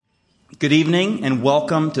Good evening and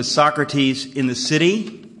welcome to Socrates in the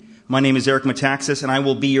City. My name is Eric Metaxas and I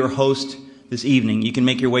will be your host this evening. You can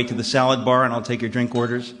make your way to the salad bar and I'll take your drink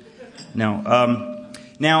orders. No.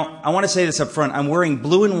 Now, I want to say this up front. I'm wearing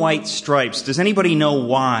blue and white stripes. Does anybody know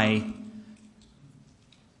why?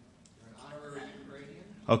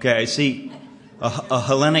 Okay, I see a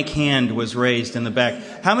Hellenic hand was raised in the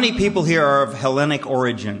back. How many people here are of Hellenic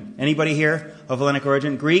origin? Anybody here of Hellenic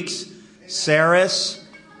origin? Greeks? Saris?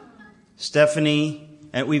 Stephanie,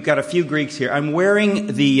 and we've got a few Greeks here. I'm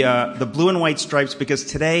wearing the blue and white stripes because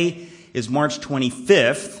today is March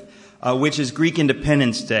 25th, which is Greek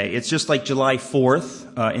Independence Day. It's just like July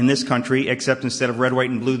 4th in this country, except instead of red,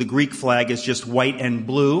 white, and blue, the Greek flag is just white and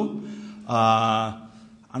blue.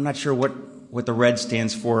 I'm not sure what the red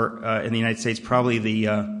stands for in the United States. Probably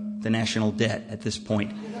the national debt at this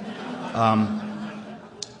point.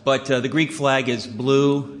 But the Greek flag is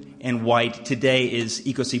blue and white. Today is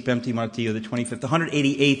 25 Martio, the 25th, the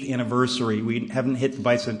 188th anniversary. We haven't hit the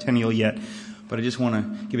bicentennial yet, but I just want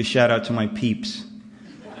to give a shout out to my peeps.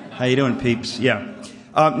 How you doing, peeps? Yeah.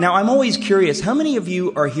 Now, I'm always curious, how many of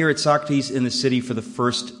you are here at Socrates in the City for the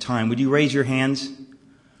first time? Would you raise your hands?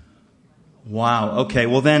 Wow. Okay.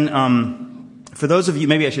 Well, then, for those of you,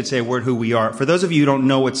 maybe I should say a word who we are. For those of you who don't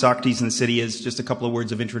know what Socrates in the City is, just a couple of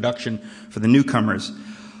words of introduction for the newcomers.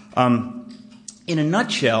 In a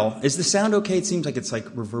nutshell, is the sound okay? It seems like it's like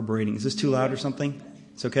reverberating. Is this too loud or something?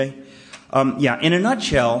 It's okay? In a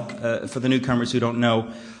nutshell, for the newcomers who don't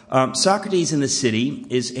know, Socrates in the City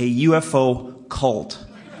is a UFO cult.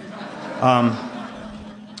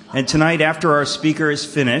 And tonight, after our speaker is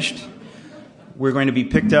finished, we're going to be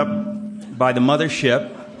picked up by the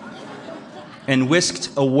mothership and whisked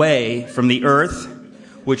away from the Earth,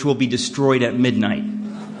 which will be destroyed at midnight.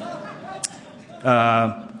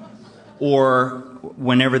 Or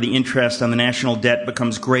whenever the interest on the national debt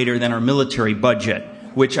becomes greater than our military budget,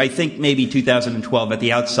 which I think may be 2012 at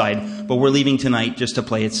the outside, but we're leaving tonight just to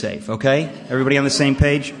play it safe, okay? Everybody on the same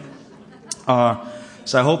page? So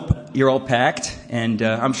I hope you're all packed, and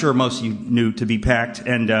I'm sure most of you knew to be packed,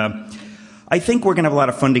 and I think we're going to have a lot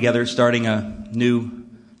of fun together starting a new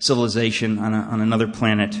civilization on another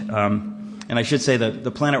planet. And I should say that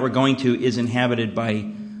the planet we're going to is inhabited by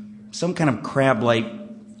some kind of crab-like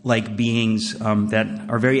beings that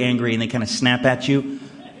are very angry and they kind of snap at you.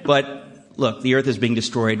 But look, the Earth is being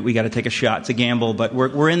destroyed. We got to take a shot. It's a gamble, but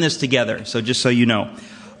we're in this together. So just so you know,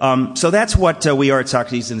 so that's what we are at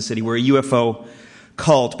Socrates in the City. We're a UFO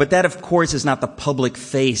cult, but that, of course, is not the public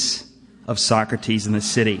face of Socrates in the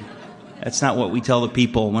City. That's not what we tell the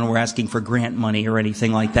people when we're asking for grant money or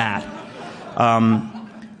anything like that.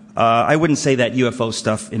 I wouldn't say that UFO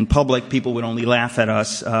stuff in public. People would only laugh at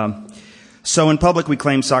us. So in public, we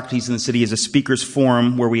claim Socrates in the City is a speaker's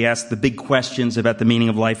forum where we ask the big questions about the meaning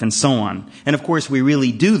of life and so on. And of course, we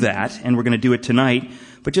really do that, and we're going to do it tonight.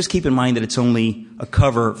 But just keep in mind that it's only a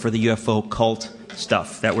cover for the UFO cult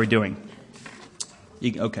stuff that we're doing.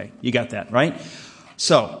 Okay, you got that, right?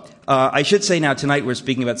 So I should say now tonight we're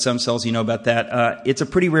speaking about stem cells. You know about that. It's a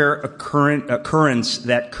pretty rare occurrence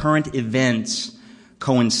that current events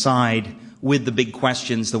coincide with the big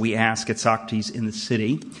questions that we ask at Socrates in the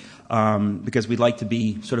City. Because we'd like to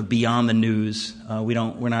be sort of beyond the news.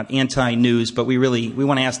 We're not anti-news, but we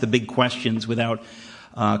want to ask the big questions without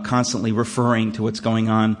constantly referring to what's going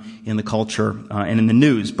on in the culture and in the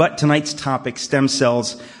news. But tonight's topic, stem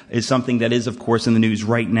cells, is something that is, of course, in the news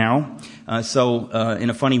right now. So in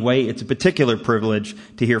a funny way, it's a particular privilege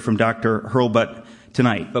to hear from Dr. Hurlbut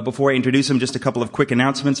tonight. But before I introduce him, just a couple of quick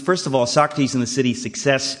announcements. First of all, Socrates in the City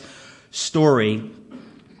success story.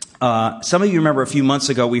 Some of you remember a few months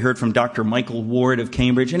ago we heard from Dr. Michael Ward of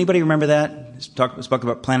Cambridge. Anybody remember that? Spoke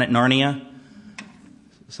about Planet Narnia.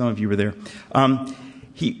 Some of you were there.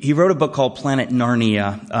 He wrote a book called Planet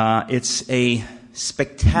Narnia. It's a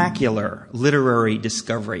spectacular literary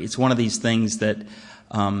discovery. It's one of these things that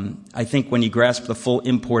I think when you grasp the full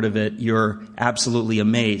import of it, you're absolutely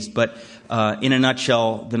amazed. But in a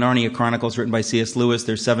nutshell, the Narnia Chronicles, written by C.S. Lewis,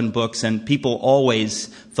 there's 7 books, and people always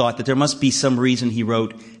thought that there must be some reason he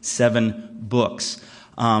wrote 7 books.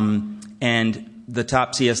 And the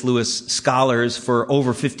top C.S. Lewis scholars for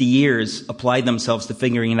over 50 years applied themselves to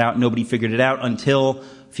figuring it out. Nobody figured it out until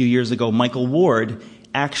a few years ago, Michael Ward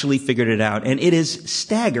actually figured it out. And it is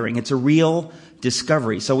staggering. It's a real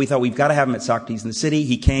discovery. So we thought we've got to have him at Socrates in the City.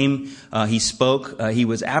 He came, he spoke, he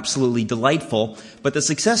was absolutely delightful. But the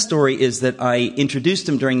success story is that I introduced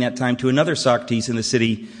him during that time to another Socrates in the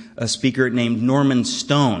City, a speaker named Norman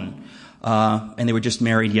Stone. And they were just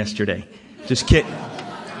married yesterday. Just kidding.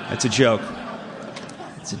 That's a joke.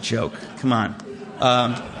 It's a joke. Come on.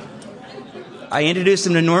 I introduced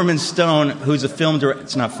him to Norman Stone, who's a film director.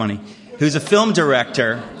 It's not funny. Who's a film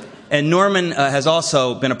director. And Norman has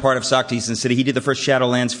also been a part of Socrates in the City. He did the first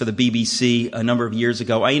Shadowlands for the BBC a number of years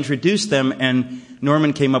ago. I introduced them, and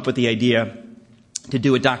Norman came up with the idea to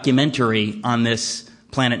do a documentary on this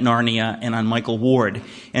Planet Narnia and on Michael Ward.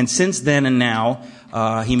 And since then and now,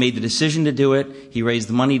 he made the decision to do it. He raised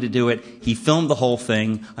the money to do it. He filmed the whole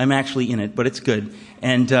thing. I'm actually in it, but it's good.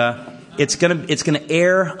 And it's gonna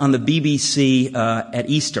air on the BBC at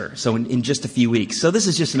Easter, so in just a few weeks. So this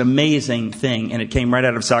is just an amazing thing, and it came right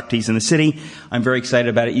out of Socrates in the City. I'm very excited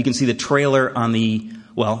about it. You can see the trailer on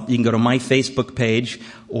you can go to my Facebook page,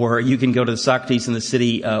 or you can go to the Socrates in the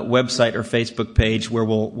City website or Facebook page, where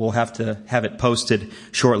we'll have to have it posted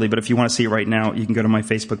shortly. But if you want to see it right now, you can go to my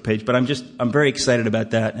Facebook page. But I'm very excited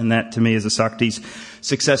about that, and that to me is a Socrates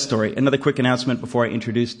success story. Another quick announcement before I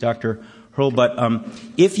introduce Dr. Hurlbut.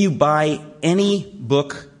 If you buy any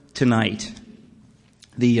book tonight,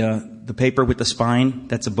 the paper with the spine,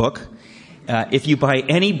 that's a book. If you buy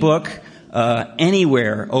any book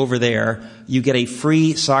anywhere over there, you get a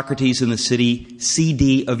free Socrates in the City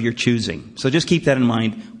CD of your choosing. So just keep that in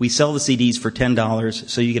mind. We sell the CDs for $10,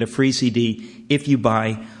 so you get a free CD if you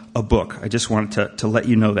buy a book. I just wanted to let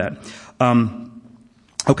you know that.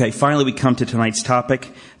 Okay, finally we come to tonight's topic.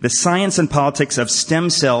 The science and politics of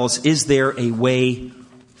stem cells. Is there a way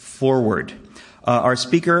forward? Our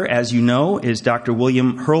speaker, as you know, is Dr.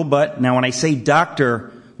 William Hurlbut. Now, when I say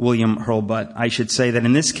Dr. William Hurlbut, I should say that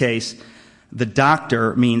in this case, the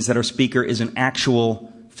doctor means that our speaker is an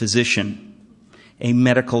actual physician, a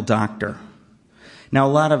medical doctor. Now,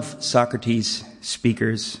 a lot of Socrates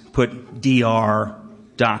speakers put DR,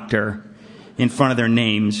 doctor, in front of their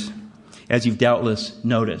names, as you've doubtless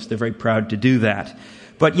noticed. They're very proud to do that.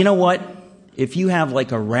 But you know what? If you have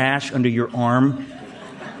like a rash under your arm,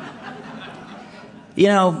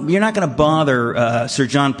 you're not going to bother Sir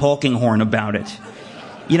John Polkinghorne about it.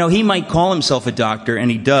 He might call himself a doctor,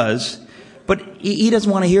 and he does, but he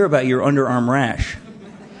doesn't want to hear about your underarm rash.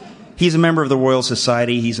 He's a member of the Royal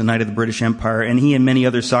Society, he's a Knight of the British Empire, and he and many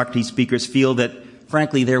other Socrates speakers feel that,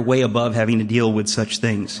 frankly, they're way above having to deal with such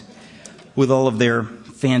things. With all of their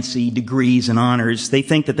fancy degrees and honors, they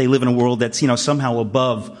think that they live in a world that's, somehow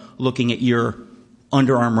above looking at your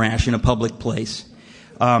underarm rash in a public place.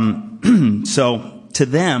 So to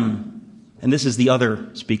them, and this is the other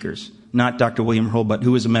speakers, not Dr. William Hurlbut,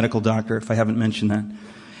 who is a medical doctor, if I haven't mentioned that.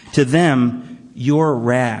 To them, your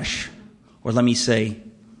rash, or let me say,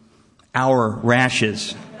 our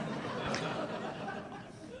rashes,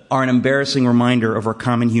 are an embarrassing reminder of our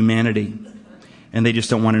common humanity, and they just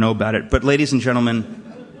don't want to know about it. But ladies and gentlemen,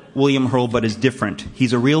 William Hurlbut is different.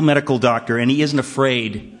 He's a real medical doctor, and he isn't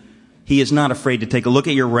afraid. He is not afraid to take a look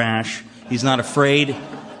at your rash. He's not afraid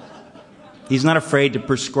to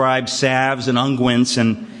prescribe salves and unguents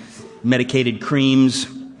and medicated creams.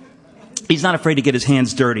 He's not afraid to get his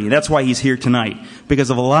hands dirty. That's why he's here tonight. Because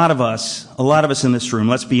of a lot of us in this room,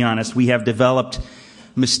 let's be honest, we have developed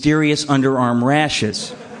mysterious underarm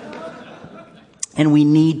rashes. And we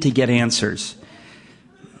need to get answers.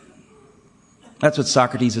 That's what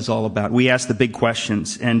Socrates is all about. We ask the big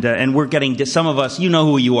questions, and we're getting to some of us. You know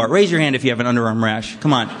who you are. Raise your hand if you have an underarm rash.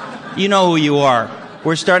 Come on, you know who you are.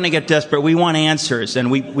 We're starting to get desperate. We want answers, and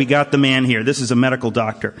we got the man here. This is a medical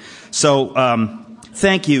doctor. So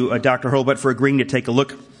thank you, Dr. Hurlbut, for agreeing to take a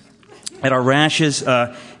look at our rashes.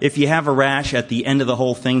 If you have a rash at the end of the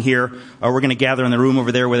whole thing here, we're going to gather in the room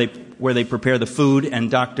over there where they prepare the food, and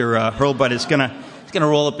Dr. Hurlbut is going to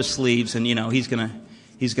roll up his sleeves, and he's going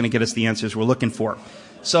to get us the answers we're looking for.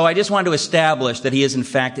 So I just wanted to establish that he is, in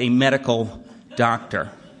fact, a medical doctor.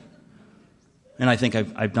 And I think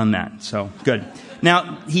I've done that, so good.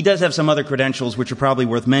 Now, he does have some other credentials which are probably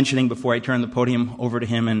worth mentioning before I turn the podium over to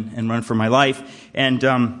him and run for my life. And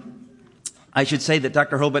I should say that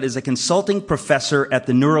Dr. Hurlbut is a consulting professor at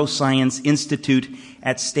the Neuroscience Institute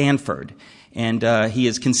at Stanford. And he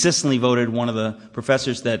is consistently voted one of the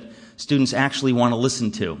professors that students actually want to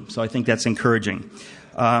listen to. So I think that's encouraging.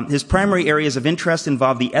 His primary areas of interest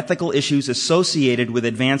involve the ethical issues associated with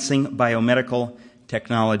advancing biomedical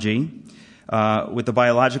technology, with the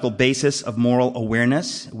biological basis of moral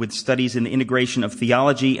awareness, with studies in the integration of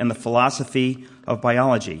theology and the philosophy of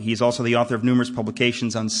biology. He's also the author of numerous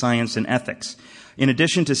publications on science and ethics. In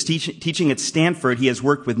addition to teaching at Stanford, he has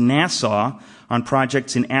worked with NASA on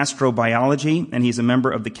projects in astrobiology, and he's a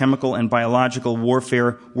member of the Chemical and Biological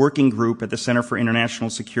Warfare Working Group at the Center for International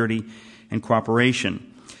Security and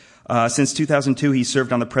Cooperation. Since 2002, he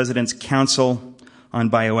served on the President's Council on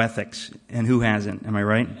Bioethics. And who hasn't? Am I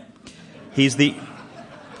right? He's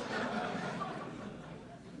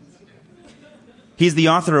He's the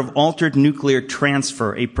author of Altered Nuclear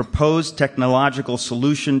Transfer, a proposed technological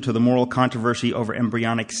solution to the moral controversy over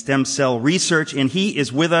embryonic stem cell research. And he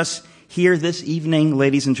is with us here this evening.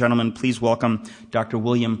 Ladies and gentlemen, please welcome Dr.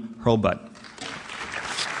 William Hurlbut.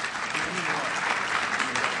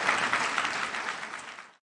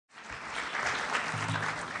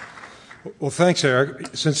 Well, thanks,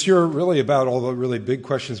 Eric. Since you're really about all the really big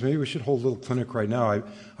questions, maybe we should hold a little clinic right now.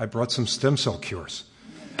 I brought some stem cell cures.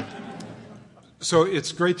 So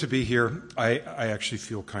it's great to be here. I actually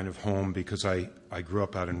feel kind of home because I grew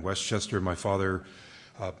up out in Westchester. My father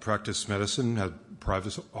practiced medicine, had a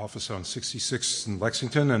private office on 66 in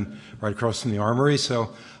Lexington and right across from the Armory.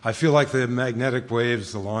 So I feel like the magnetic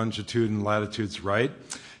waves, the longitude and latitude's right.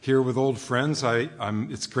 Here with old friends,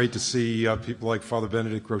 it's great to see people like Father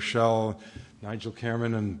Benedict Rochelle, Nigel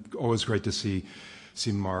Cameron, and always great to see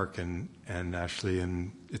Mark and Ashley,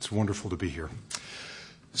 and it's wonderful to be here.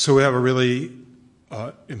 So we have a really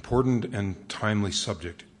important and timely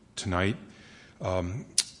subject tonight, a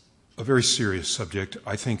very serious subject.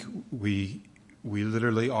 I think we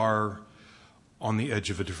literally are on the edge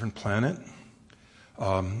of a different planet.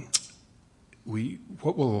 What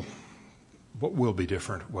will be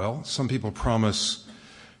different? Well, some people promise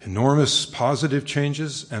enormous positive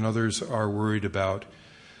changes, and others are worried about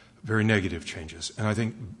very negative changes. And I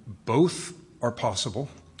think both are possible,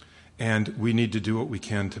 and we need to do what we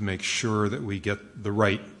can to make sure that we get the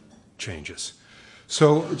right changes.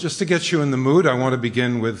 So just to get you in the mood, I want to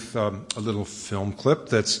begin with a little film clip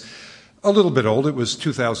that's a little bit old. It was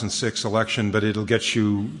 2006 election, but it'll get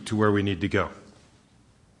you to where we need to go.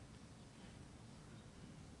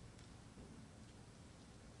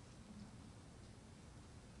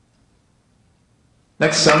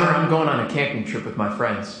 Next summer, I'm going on a camping trip with my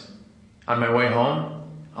friends. On my way home,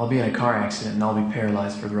 I'll be in a car accident and I'll be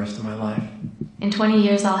paralyzed for the rest of my life. In 20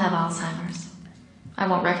 years, I'll have Alzheimer's. I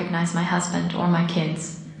won't recognize my husband or my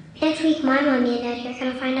kids. Next week, my mommy and Daddy are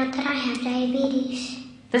going to find out that I have diabetes.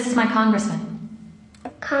 This is my congressman.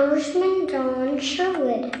 Congressman Don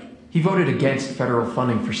Sherwood. He voted against federal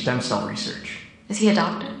funding for stem cell research. Is he a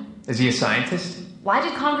doctor? Is he a scientist? Why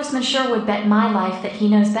did Congressman Sherwood bet my life that he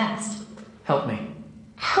knows best? Help me.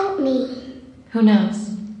 Help me. Who knows?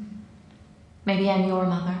 Maybe I'm your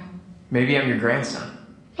mother. Maybe I'm your grandson.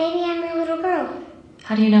 Maybe I'm your little girl.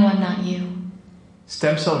 How do you know I'm not you?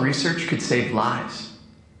 Stem cell research could save lives.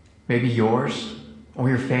 Maybe yours or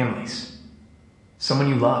your family's. Someone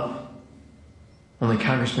you love. Only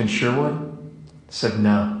Congressman Sherwood said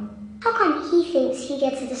no. How come he thinks he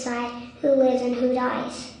gets to decide who lives and who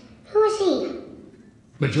dies? Who is he?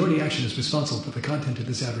 Majority Action is responsible for the content of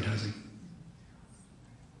this advertising.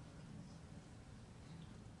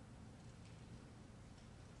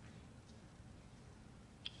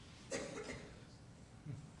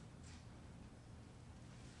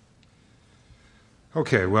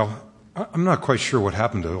 Okay, well, I'm not quite sure what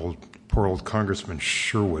happened to poor old Congressman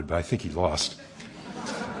Sherwood, but I think he lost.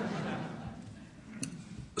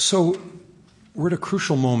 So we're at a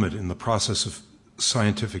crucial moment in the process of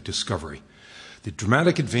scientific discovery. The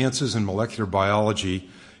dramatic advances in molecular biology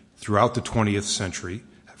throughout the 20th century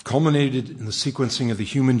have culminated in the sequencing of the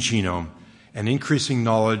human genome and increasing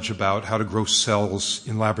knowledge about how to grow cells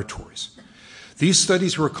in laboratories. These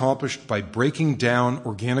studies were accomplished by breaking down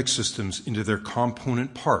organic systems into their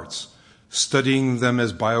component parts, studying them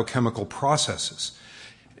as biochemical processes,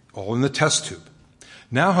 all in the test tube.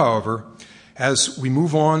 Now, however, as we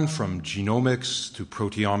move on from genomics to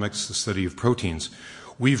proteomics, the study of proteins,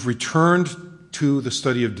 we've returned to the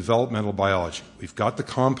study of developmental biology. We've got the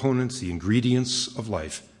components, the ingredients of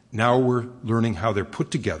life. Now we're learning how they're put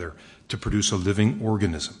together to produce a living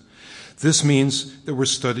organism. This means that we're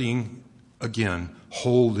studying, again,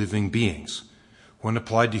 whole living beings. When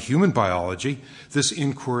applied to human biology, this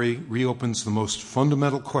inquiry reopens the most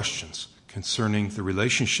fundamental questions concerning the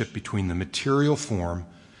relationship between the material form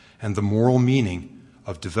and the moral meaning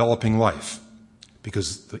of developing life,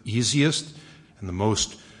 because the easiest and the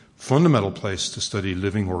most fundamental place to study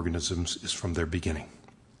living organisms is from their beginning.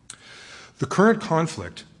 The current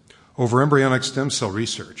conflict over embryonic stem cell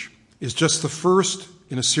research is just the first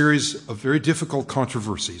in a series of very difficult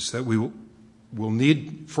controversies that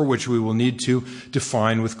for which we will need to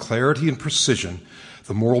define with clarity and precision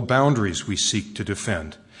the moral boundaries we seek to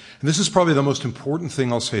defend. And this is probably the most important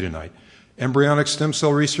thing I'll say tonight. Embryonic stem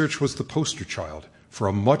cell research was the poster child for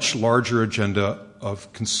a much larger agenda of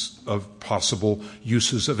possible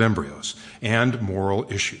uses of embryos and moral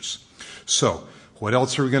issues. So, what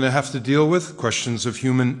else are we going to have to deal with? Questions of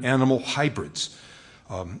human-animal hybrids,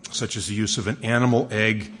 such as the use of an animal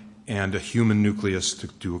egg and a human nucleus to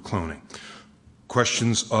do a cloning.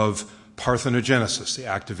 Questions of parthenogenesis, the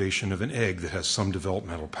activation of an egg that has some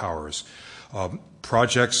developmental powers,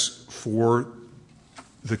 projects for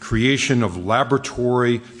the creation of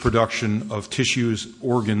laboratory production of tissues,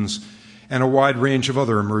 organs, and a wide range of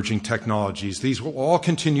other emerging technologies. These will all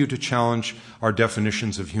continue to challenge our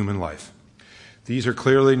definitions of human life. These are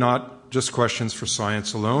clearly not just questions for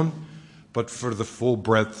science alone, but for the full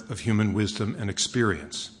breadth of human wisdom and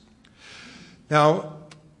experience. Now,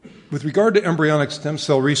 with regard to embryonic stem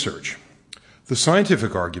cell research, the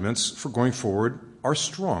scientific arguments for going forward are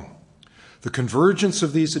strong. The convergence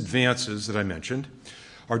of these advances that I mentioned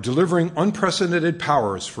are delivering unprecedented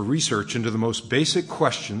powers for research into the most basic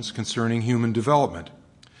questions concerning human development.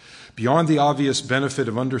 Beyond the obvious benefit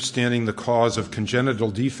of understanding the cause of congenital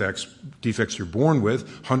defects you're born with,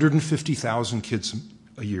 150,000 kids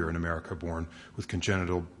a year in America are born with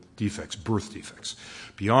congenital defects, birth defects.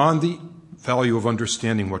 Beyond the value of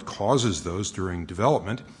understanding what causes those during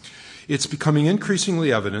development, it's becoming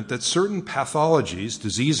increasingly evident that certain pathologies,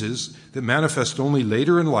 diseases that manifest only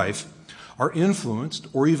later in life, are influenced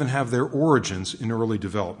or even have their origins in early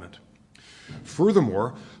development.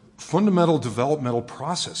 Furthermore, fundamental developmental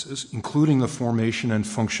processes, including the formation and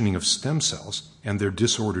functioning of stem cells and their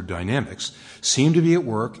disordered dynamics, seem to be at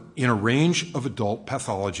work in a range of adult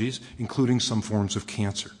pathologies, including some forms of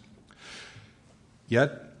cancer.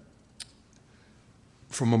 Yet,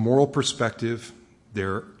 from a moral perspective,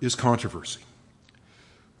 there is controversy.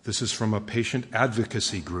 This is from a patient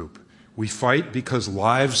advocacy group. We fight because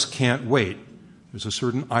lives can't wait. There's a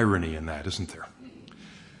certain irony in that, isn't there?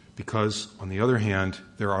 Because, on the other hand,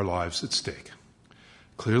 there are lives at stake.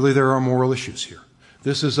 Clearly, there are moral issues here.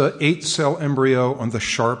 This is an 8-cell embryo on the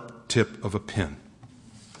sharp tip of a pin.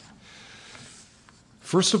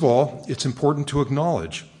 First of all, it's important to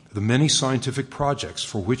acknowledge the many scientific projects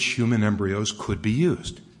for which human embryos could be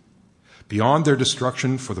used. Beyond their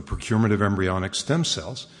destruction for the procurement of embryonic stem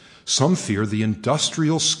cells, some fear the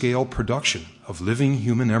industrial-scale production of living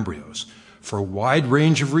human embryos for a wide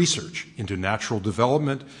range of research into natural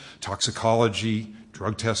development, toxicology,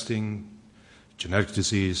 drug testing, genetic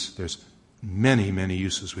disease. There's many, many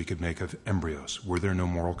uses we could make of embryos were there no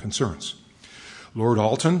moral concerns. Lord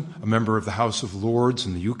Alton, a member of the House of Lords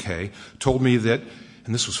in the UK, told me that,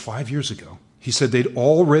 and this was 5 years ago, he said they'd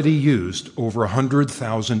already used over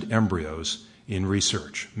 100,000 embryos in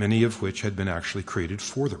research, many of which had been actually created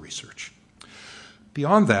for the research.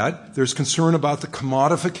 Beyond that, there's concern about the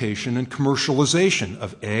commodification and commercialization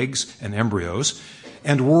of eggs and embryos,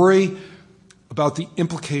 and worry about the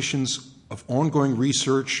implications of ongoing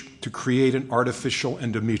research to create an artificial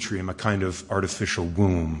endometrium, a kind of artificial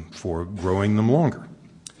womb for growing them longer.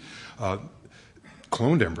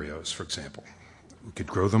 Cloned embryos, for example. We could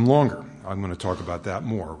grow them longer. I'm going to talk about that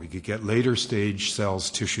more. We could get later stage cells,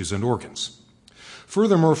 tissues, and organs.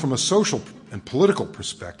 Furthermore, from a social and political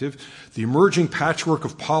perspective, the emerging patchwork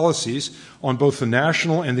of policies on both the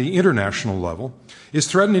national and the international level is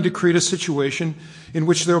threatening to create a situation in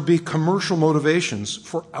which there will be commercial motivations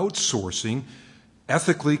for outsourcing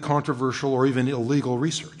ethically controversial or even illegal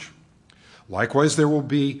research. Likewise, there will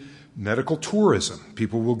be medical tourism.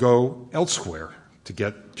 People will go elsewhere to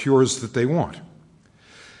get cures that they want.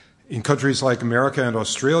 In countries like America and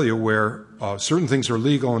Australia, where certain things are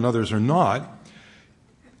legal and others are not,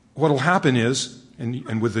 what will happen is,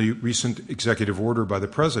 and with the recent executive order by the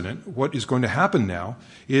president, what is going to happen now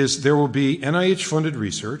is there will be NIH-funded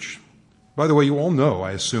research. By the way, you all know,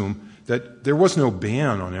 I assume, that there was no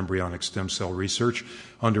ban on embryonic stem cell research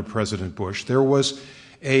under President Bush. There was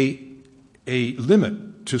a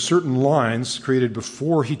limit to certain lines created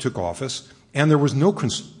before he took office, and there was no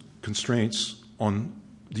constraints on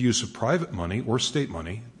the use of private money or state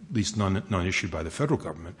money, at least none issued by the federal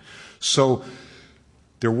government. So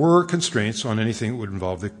there were constraints on anything that would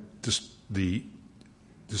involve the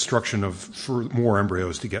destruction of more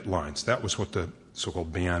embryos to get lines. That was what the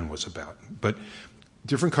so-called ban was about. But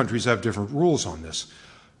different countries have different rules on this.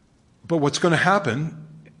 But what's going to happen,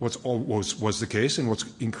 what's always was the case and what's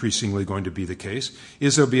increasingly going to be the case,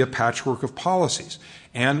 is there'll be a patchwork of policies.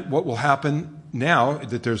 And what will happen now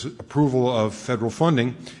that there's approval of federal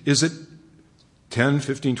funding is that 10,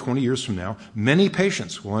 15, 20 years from now, many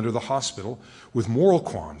patients will enter the hospital with moral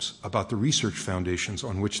qualms about the research foundations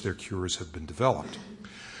on which their cures have been developed.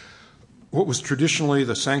 What was traditionally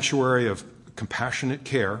the sanctuary of compassionate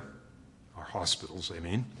care, our hospitals, I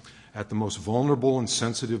mean, at the most vulnerable and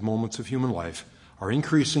sensitive moments of human life, are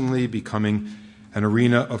increasingly becoming an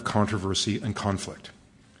arena of controversy and conflict.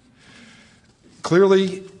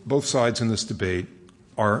 Clearly, both sides in this debate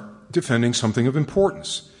are defending something of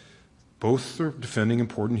importance. Both are defending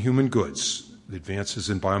important human goods, the advances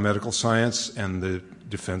in biomedical science, and the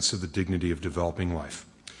defense of the dignity of developing life.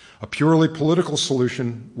 A purely political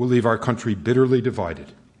solution will leave our country bitterly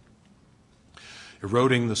divided,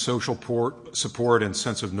 eroding the social support and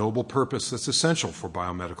sense of noble purpose that's essential for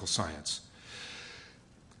biomedical science.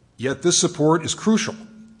 Yet this support is crucial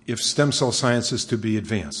if stem cell science is to be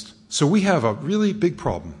advanced. So we have a really big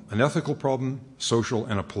problem, an ethical problem, social,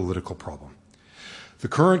 and a political problem. The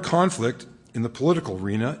current conflict in the political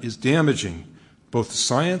arena is damaging both to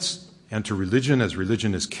science and to religion, as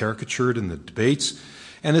religion is caricatured in the debates,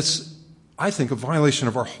 and it's, I think, a violation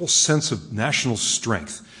of our whole sense of national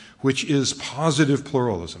strength, which is positive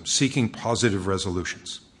pluralism, seeking positive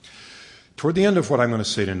resolutions. Toward the end of what I'm going to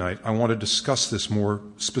say tonight, I want to discuss this more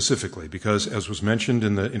specifically because, as was mentioned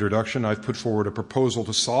in the introduction, I've put forward a proposal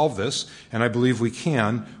to solve this, and I believe we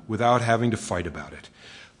can without having to fight about it.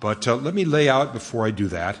 But let me lay out, before I do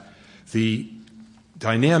that, the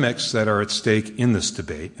dynamics that are at stake in this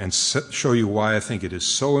debate and show you why I think it is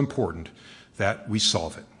so important that we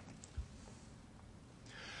solve it.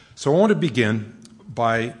 So I want to begin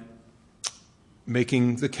by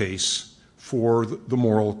making the case for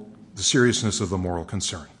the seriousness of the moral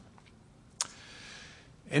concern.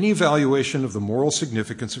 Any evaluation of the moral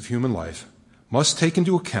significance of human life must take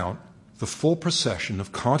into account the full procession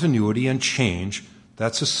of continuity and change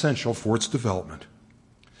that's essential for its development.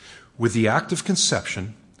 With the act of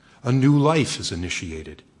conception, a new life is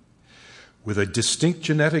initiated, with a distinct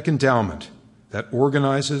genetic endowment that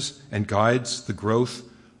organizes and guides the growth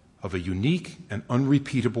of a unique and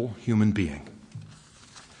unrepeatable human being.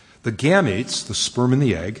 The gametes, the sperm and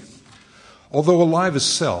the egg, although alive as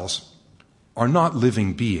cells, are not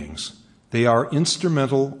living beings. They are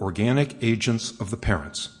instrumental organic agents of the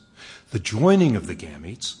parents. The joining of the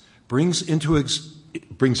gametes brings into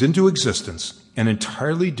existence an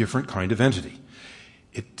entirely different kind of entity.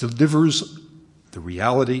 It delivers the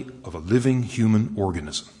reality of a living human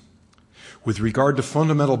organism. With regard to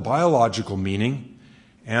fundamental biological meaning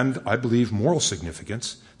and, I believe, moral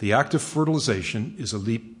significance, the act of fertilization is a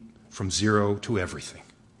leap from zero to everything.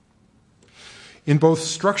 In both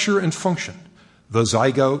structure and function, the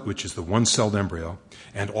zygote, which is the one-celled embryo,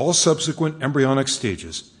 and all subsequent embryonic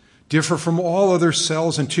stages differ from all other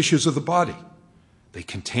cells and tissues of the body. They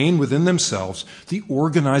contain within themselves the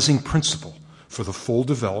organizing principle for the full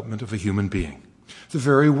development of a human being. The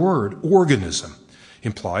very word, organism,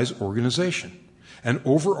 implies organization, an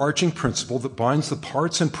overarching principle that binds the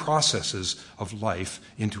parts and processes of life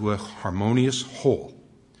into a harmonious whole.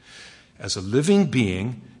 As a living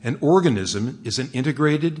being, an organism is an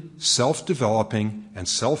integrated, self-developing, and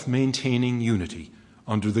self-maintaining unity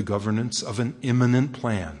under the governance of an immanent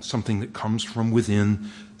plan, something that comes from within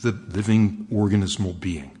the living organismal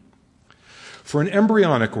being. For an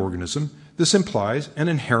embryonic organism, this implies an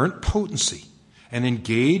inherent potency, an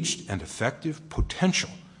engaged and effective potential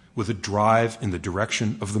with a drive in the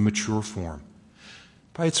direction of the mature form.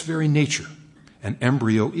 By its very nature, an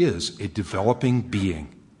embryo is a developing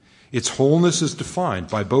being. Its wholeness is defined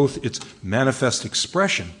by both its manifest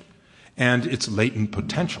expression and its latent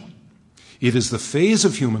potential. It is the phase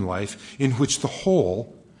of human life in which the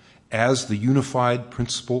whole, as the unified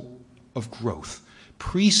principle of growth,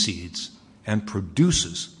 precedes and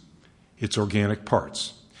produces its organic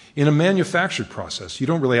parts. In a manufactured process, you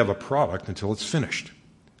don't really have a product until it's finished.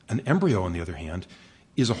 An embryo, on the other hand,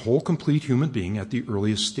 is a whole, complete human being at the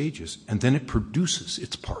earliest stages, and then it produces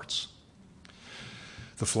its parts.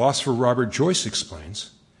 The philosopher Robert Joyce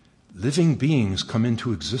explains, living beings come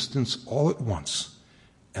into existence all at once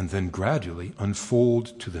and then gradually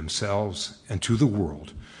unfold to themselves and to the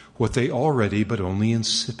world what they already but only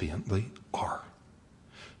incipiently are.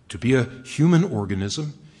 To be a human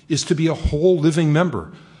organism is to be a whole living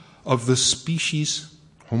member of the species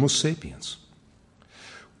Homo sapiens,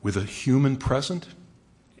 with a human present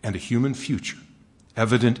and a human future,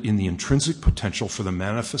 evident in the intrinsic potential for the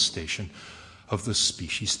manifestation of the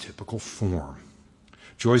species' typical form.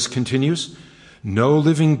 Joyce continues, no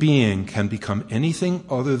living being can become anything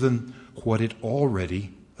other than what it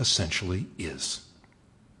already essentially is.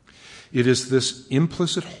 It is this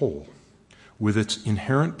implicit whole, with its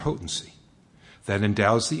inherent potency, that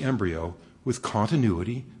endows the embryo with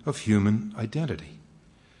continuity of human identity,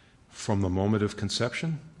 from the moment of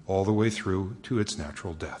conception all the way through to its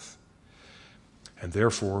natural death. And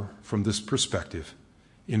therefore, from this perspective,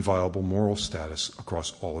 inviolable moral status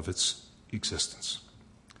across all of its existence.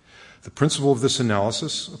 The principle of this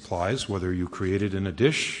analysis applies whether you create it in a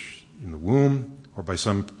dish, in the womb, or by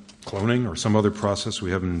some cloning or some other process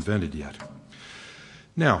we haven't invented yet.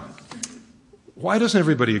 Now, why doesn't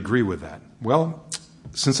everybody agree with that? Well,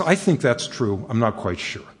 since I think that's true, I'm not quite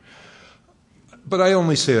sure. But I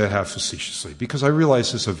only say that half facetiously because I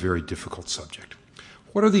realize this is a very difficult subject.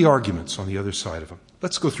 What are the arguments on the other side of them?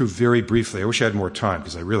 Let's go through very briefly. I wish I had more time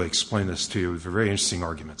because I really explained this to you. They're very interesting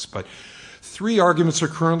arguments. But 3 arguments are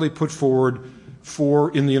currently put forward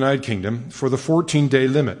in the United Kingdom for the 14-day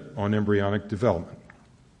limit on embryonic development.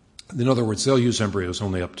 In other words, they'll use embryos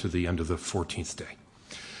only up to the end of the 14th day.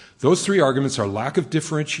 Those 3 arguments are lack of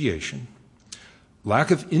differentiation,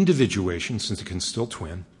 lack of individuation, since it can still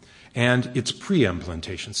twin, and its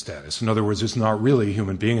pre-implantation status. In other words, it's not really a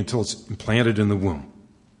human being until it's implanted in the womb.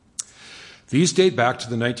 These date back to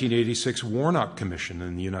the 1986 Warnock Commission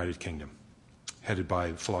in the United Kingdom, headed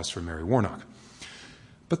by philosopher Mary Warnock.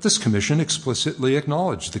 But this commission explicitly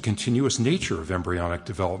acknowledged the continuous nature of embryonic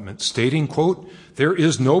development, stating, quote, there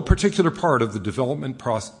is no particular part of the development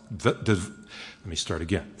process,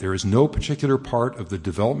 there is no particular part of the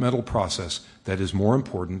developmental process that is more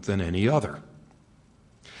important than any other.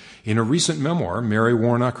 In a recent memoir, Mary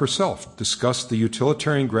Warnock herself discussed the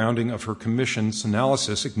utilitarian grounding of her commission's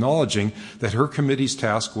analysis, acknowledging that her committee's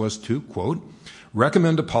task was to, quote,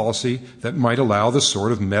 recommend a policy that might allow the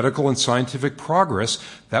sort of medical and scientific progress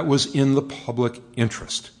that was in the public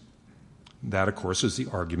interest. That, of course, is the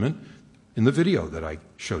argument in the video that I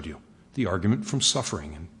showed you, the argument from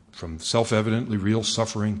suffering and from self-evidently real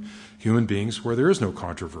suffering human beings where there is no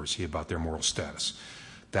controversy about their moral status.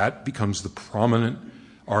 That becomes the prominent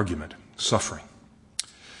argument, suffering.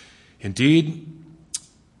 Indeed,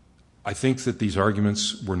 I think that these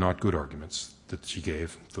arguments were not good arguments that she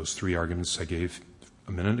gave, those 3 arguments I gave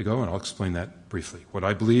a minute ago, and I'll explain that briefly. What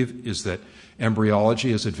I believe is that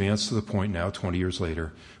embryology has advanced to the point now, 20 years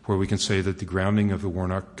later, where we can say that the grounding of the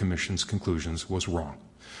Warnock Commission's conclusions was wrong.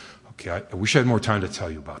 Okay, I wish I had more time to tell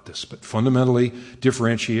you about this, but fundamentally,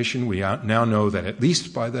 differentiation, we now know that at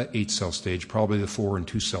least by the 8-cell stage, probably the 4 and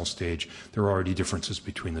 2-cell stage, there are already differences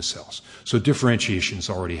between the cells. So differentiation is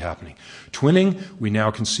already happening. Twinning, we now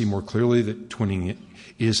can see more clearly that twinning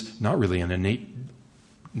is not really an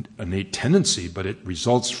innate tendency, but it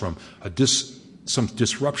results from some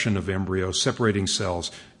disruption of embryos, separating cells,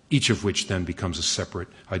 each of which then becomes a separate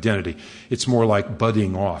identity. It's more like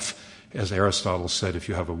budding off. As Aristotle said, if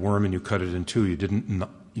you have a worm and you cut it in 2,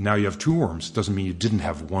 now you have 2 worms. Doesn't mean you didn't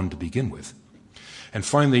have one to begin with. And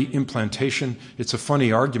finally, implantation. It's a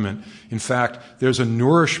funny argument. In fact, there's a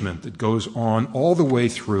nourishment that goes on all the way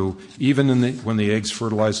through, even when the egg's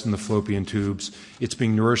fertilized in the fallopian tubes. It's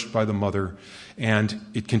being nourished by the mother, and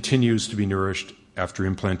it continues to be nourished after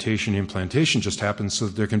implantation. Implantation just happens so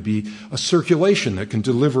that there can be a circulation that can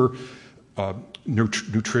deliver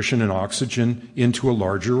nutrition and oxygen into a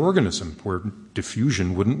larger organism where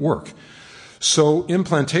diffusion wouldn't work. So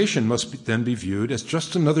implantation must then be viewed as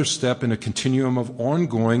just another step in a continuum of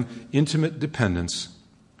ongoing intimate dependence.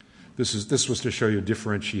 This was to show you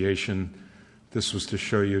differentiation. This was to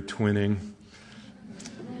show you twinning.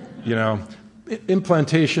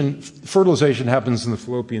 Implantation, fertilization happens in the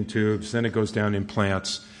fallopian tubes, then it goes down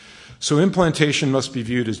implants. So implantation must be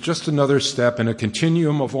viewed as just another step in a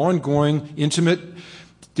continuum of ongoing intimate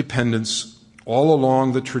dependence all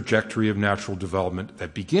along the trajectory of natural development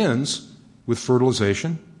that begins with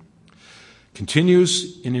fertilization,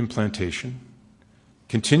 continues in implantation,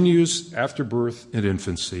 continues after birth and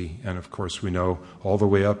infancy, and of course we know all the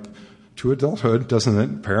way up to adulthood, doesn't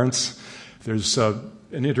it, parents? There's an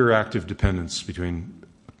interactive dependence between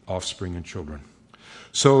offspring and children.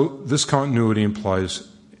 So this continuity implies,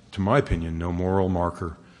 to my opinion, no moral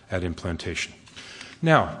marker at implantation.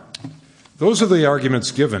 Now, those are the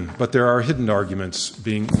arguments given, but there are hidden arguments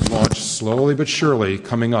being launched slowly but surely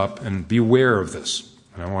coming up, and beware of this.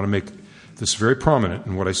 And I want to make this very prominent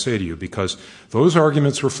in what I say to you, because those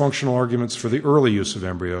arguments were functional arguments for the early use of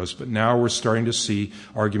embryos, but now we're starting to see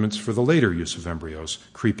arguments for the later use of embryos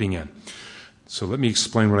creeping in. So let me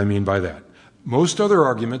explain what I mean by that. Most other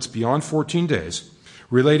arguments beyond 14 days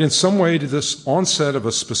relate in some way to this onset of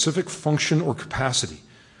a specific function or capacity.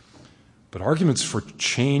 But arguments for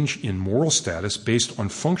change in moral status based on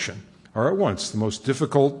function are at once the most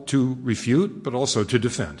difficult to refute, but also to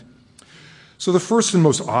defend. So the first and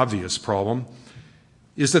most obvious problem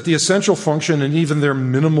is that the essential function and even their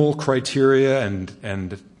minimal criteria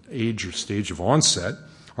and age or stage of onset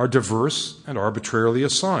are diverse and arbitrarily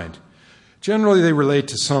assigned. Generally, they relate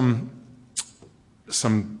to something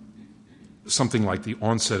like the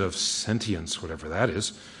onset of sentience, whatever that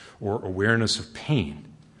is, or awareness of pain,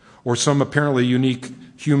 or some apparently unique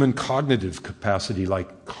human cognitive capacity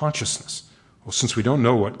like consciousness. Well, since we don't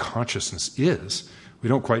know what consciousness is, we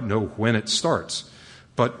don't quite know when it starts.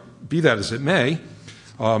 But be that as it may,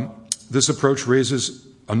 this approach raises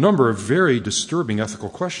a number of very disturbing ethical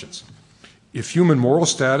questions. If human moral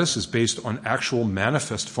status is based on actual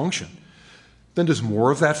manifest function, then does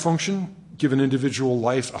more of that function give an individual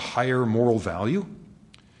life a higher moral value?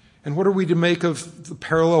 And what are we to make of the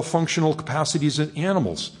parallel functional capacities in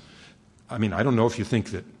animals? I mean, I don't know if you think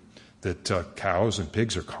that cows and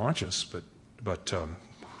pigs are conscious, but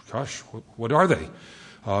gosh, what are they?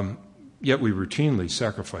 Yet we routinely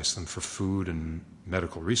sacrifice them for food and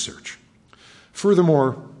medical research.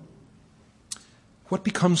 Furthermore, what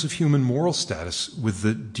becomes of human moral status with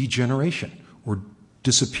the degeneration or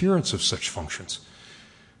disappearance of such functions?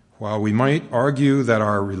 While we might argue that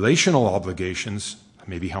our relational obligations,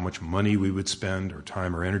 maybe how much money we would spend or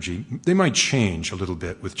time or energy, they might change a little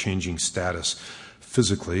bit with changing status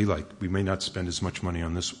physically, like we may not spend as much money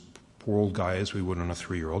on this poor old guy as we would on a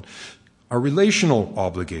 3-year-old. Our relational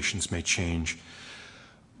obligations may change,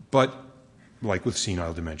 but like with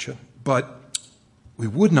senile dementia, but we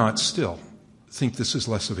would not still think this is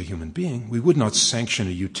less of a human being. We would not sanction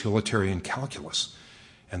a utilitarian calculus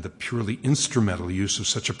and the purely instrumental use of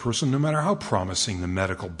such a person, no matter how promising the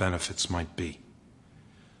medical benefits might be.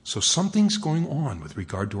 So something's going on with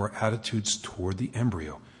regard to our attitudes toward the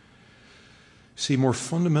embryo. See, more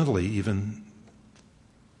fundamentally, even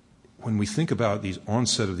when we think about the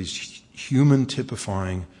onset of these human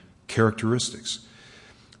typifying characteristics,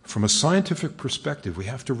 from a scientific perspective, we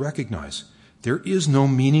have to recognize there is no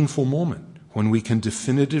meaningful moment when we can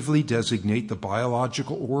definitively designate the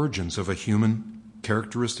biological origins of a human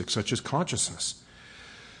characteristic such as consciousness.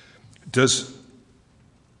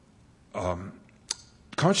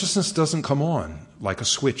 Consciousness doesn't come on like a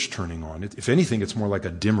switch turning on. If anything, it's more like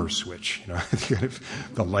a dimmer switch.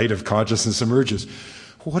 The light of consciousness emerges.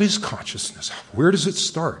 What is consciousness? Where does it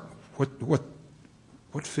start?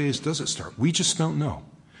 What phase does it start? We just don't know.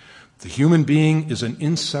 The human being is an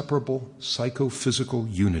inseparable psychophysical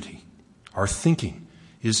unity. Our thinking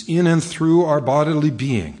is in and through our bodily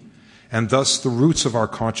being, and thus the roots of our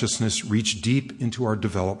consciousness reach deep into our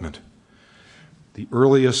development. The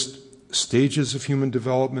earliest stages of human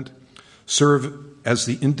development serve as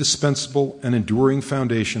the indispensable and enduring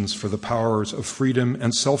foundations for the powers of freedom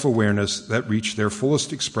and self-awareness that reach their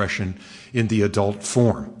fullest expression in the adult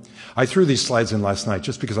form. I threw these slides in last night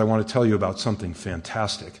just because I want to tell you about something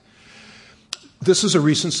fantastic. This is a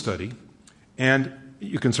recent study, and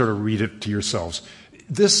you can sort of read it to yourselves.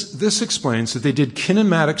 This explains that they did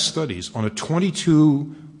kinematic studies on a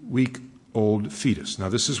 22-week-old fetus. Now,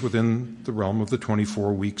 this is within the realm of the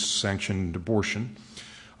 24-week sanctioned abortion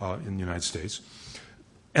in the United States.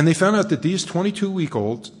 And they found out that these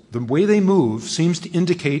 22-week-olds, the way they move seems to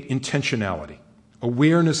indicate intentionality,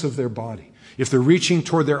 awareness of their body. If they're reaching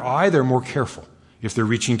toward their eye, they're more careful. If they're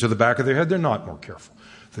reaching to the back of their head, they're not more careful.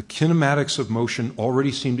 The kinematics of motion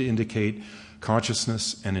already seem to indicate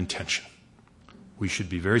consciousness and intention. We should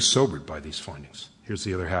be very sobered by these findings. Here's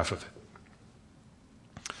the other half of it.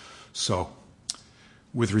 So,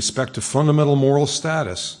 with respect to fundamental moral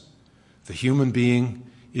status, the human being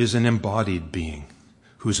is an embodied being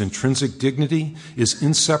whose intrinsic dignity is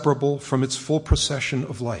inseparable from its full procession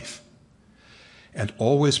of life and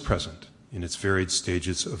always present in its varied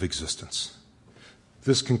stages of existence.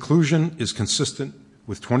 This conclusion is consistent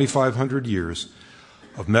with 2,500 years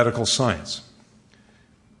of medical science.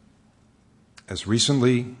 As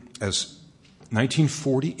recently as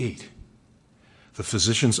 1948, the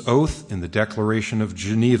physician's oath in the Declaration of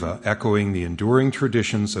Geneva, echoing the enduring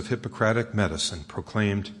traditions of Hippocratic medicine,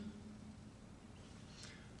 proclaimed,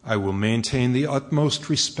 "I will maintain the utmost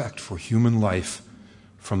respect for human life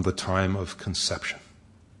from the time of conception."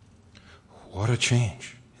 What a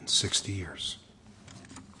change in 60 years.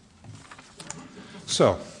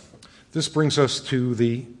 So, this brings us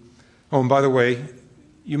to and by the way,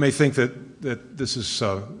 you may think that this is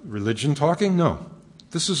religion talking. No.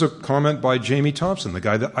 This is a comment by Jamie Thompson, the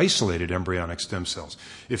guy that isolated embryonic stem cells.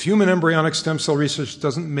 If human embryonic stem cell research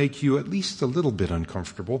doesn't make you at least a little bit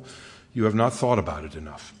uncomfortable, you have not thought about it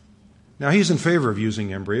enough. Now, he's in favor of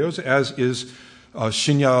using embryos, as is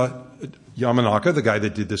Shinya Yamanaka, the guy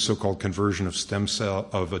that did this so-called conversion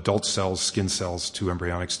of adult cells, skin cells, to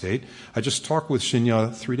embryonic state. I just talked with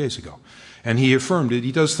Shinya 3 days ago, and he affirmed that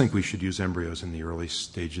he does think we should use embryos in the early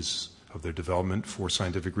stages of their development for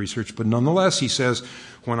scientific research. But nonetheless, he says,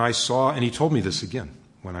 when I saw, and he told me this again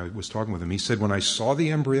when I was talking with him, he said, when I saw the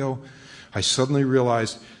embryo, I suddenly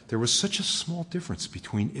realized there was such a small difference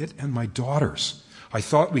between it and my daughters. I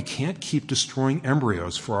thought, we can't keep destroying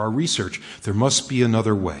embryos for our research. There must be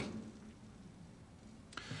another way.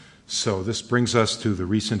 So this brings us to the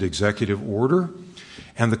recent executive order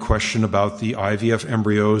and the question about the IVF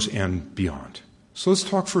embryos and beyond. So let's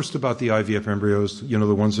talk first about the IVF embryos,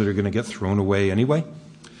 the ones that are going to get thrown away anyway.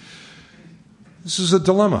 This is a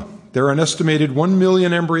dilemma. There are an estimated 1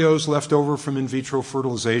 million embryos left over from in vitro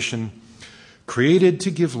fertilization. Created to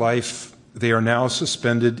give life, they are now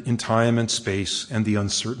suspended in time and space and the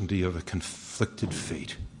uncertainty of a conflicted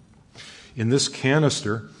fate. In this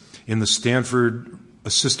canister, in the Stanford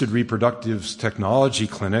Assisted Reproductive Technology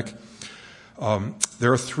Clinic,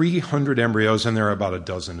 there are 300 embryos, and there are about a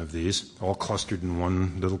dozen of these, all clustered in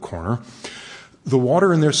one little corner. The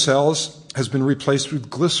water in their cells has been replaced with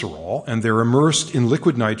glycerol, and they're immersed in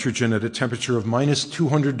liquid nitrogen at a temperature of minus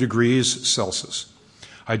 200 degrees Celsius.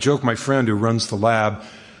 I joke my friend who runs the lab,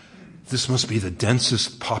 this must be the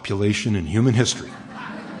densest population in human history.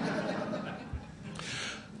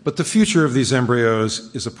 But the future of these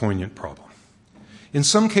embryos is a poignant problem. In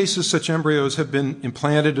some cases, such embryos have been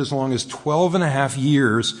implanted as long as 12 and a half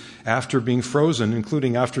years after being frozen,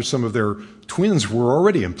 including after some of their twins were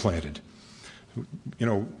already implanted. You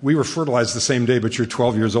know, we were fertilized the same day, but you're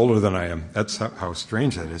 12 years older than I am. That's how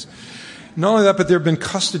strange that is. Not only that, but there have been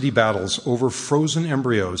custody battles over frozen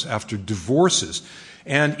embryos after divorces,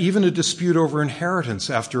 and even a dispute over inheritance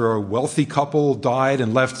after a wealthy couple died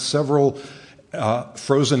and left several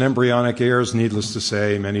frozen embryonic heirs. Needless to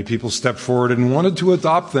say, many people stepped forward and wanted to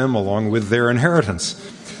adopt them along with their inheritance.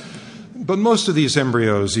 But most of these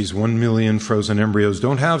embryos, these 1 million frozen embryos,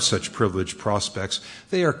 don't have such privileged prospects.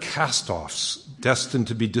 They are cast-offs, destined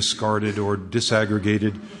to be discarded or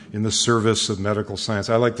disaggregated in the service of medical science.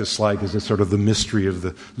 I like this slide because it's sort of the mystery of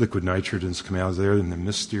the liquid nitrogens coming out there in the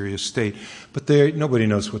mysterious state. But nobody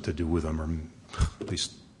knows what to do with them, or at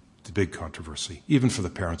least the big controversy, even for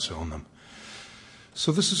the parents who own them.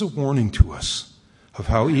 So this is a warning to us of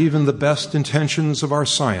how even the best intentions of our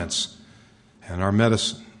science and our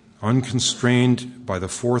medicine, unconstrained by the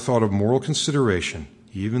forethought of moral consideration,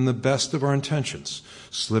 even the best of our intentions,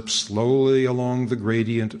 slip slowly along the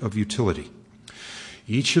gradient of utility.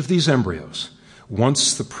 Each of these embryos,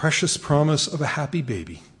 once the precious promise of a happy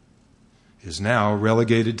baby, is now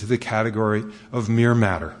relegated to the category of mere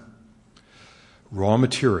matter, raw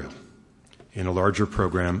material in a larger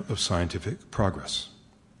program of scientific progress.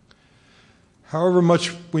 However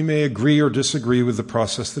much we may agree or disagree with the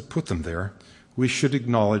process that put them there, we should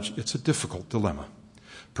acknowledge it's a difficult dilemma.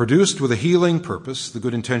 Produced with a healing purpose, the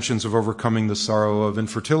good intentions of overcoming the sorrow of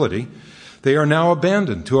infertility, they are now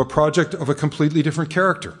abandoned to a project of a completely different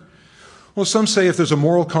character. Well, some say if there's a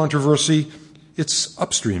moral controversy, it's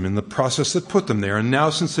upstream in the process that put them there, and now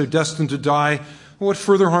since they're destined to die, what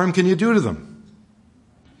further harm can you do to them?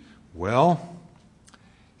 Well,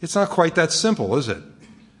 it's not quite that simple, is it?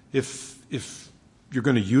 If you're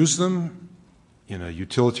going to use them in a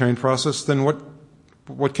utilitarian process, then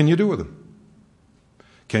what can you do with them?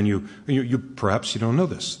 Can you perhaps you don't know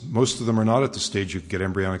this. Most of them are not at the stage you can get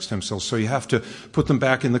embryonic stem cells, so you have to put them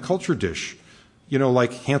back in the culture dish. You know,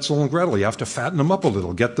 like Hansel and Gretel, you have to fatten them up a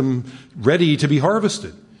little, get them ready to be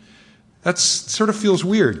harvested. That sort of feels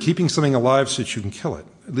weird, keeping something alive so that you can kill it.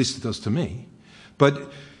 At least it does to me.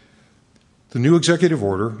 But the new executive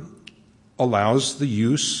order allows the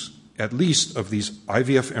use, at least, of these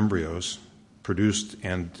IVF embryos produced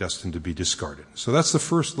and destined to be discarded. So that's the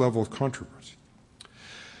first level of controversy.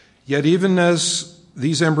 Yet even as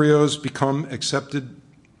these embryos become accepted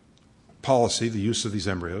policy, the use of these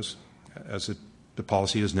embryos, the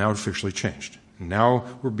policy is now officially changed. Now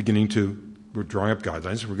we're drawing up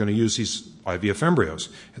guidelines. We're going to use these IVF embryos,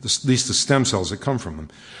 at least the stem cells that come from them.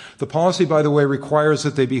 The policy, by the way, requires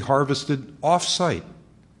that they be harvested off-site,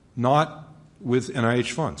 not with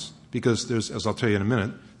NIH funds, because as I'll tell you in a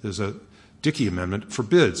minute, there's a Dickey Amendment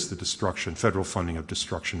forbids the federal funding of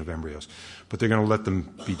destruction of embryos. But they're going to let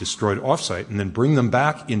them be destroyed off-site and then bring them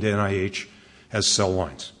back into NIH as cell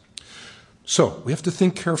lines. So we have to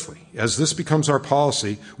think carefully. As this becomes our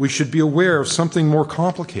policy, we should be aware of something more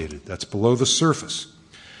complicated that's below the surface.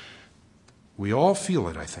 We all feel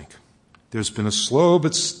it, I think. There's been a slow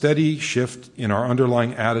but steady shift in our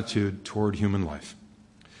underlying attitude toward human life.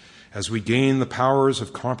 As we gain the powers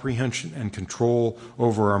of comprehension and control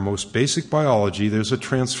over our most basic biology, there's a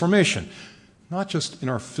transformation, not just in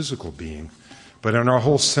our physical being, but in our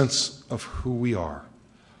whole sense of who we are,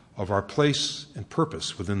 of our place and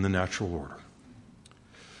purpose within the natural order.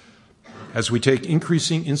 As we take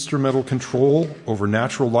increasing instrumental control over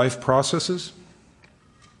natural life processes,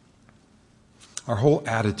 our whole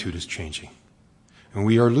attitude is changing, and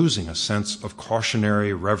we are losing a sense of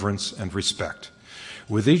cautionary reverence and respect.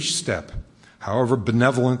 With each step, however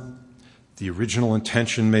benevolent the original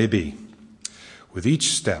intention may be, with each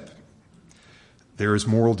step, there is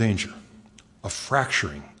moral danger, a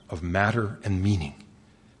fracturing of matter and meaning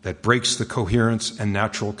that breaks the coherence and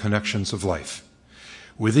natural connections of life.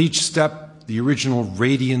 With each step, the original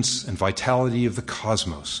radiance and vitality of the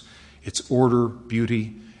cosmos, its order,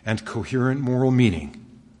 beauty, and coherent moral meaning,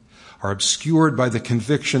 are obscured by the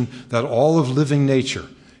conviction that all of living nature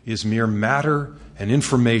is mere matter and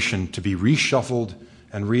information to be reshuffled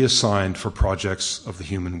and reassigned for projects of the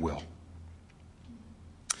human will.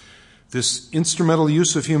 This instrumental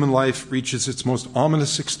use of human life reaches its most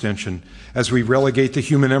ominous extension as we relegate the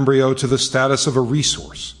human embryo to the status of a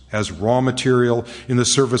resource, as raw material in the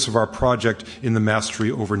service of our project in the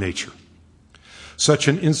mastery over nature. Such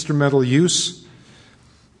an instrumental use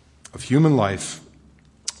of human life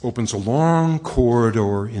opens a long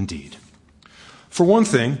corridor indeed. For one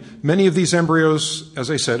thing, many of these embryos,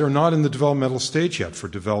 as I said, are not in the developmental stage yet for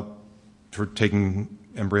taking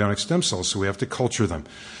embryonic stem cells, so we have to culture them.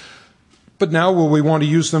 But now, will we want to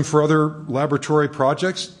use them for other laboratory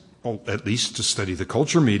projects? Well, at least to study the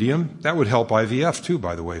culture medium. That would help IVF too,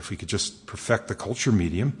 by the way, if we could just perfect the culture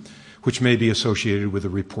medium, which may be associated with the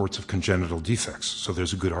reports of congenital defects. So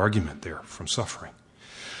there's a good argument there from suffering.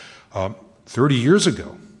 30 years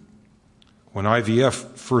ago, when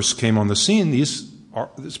IVF first came on the scene, these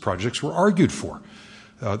projects were argued for.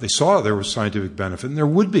 They saw there was scientific benefit, and there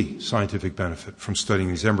would be scientific benefit from studying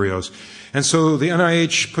these embryos. And so the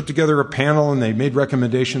NIH put together a panel, and they made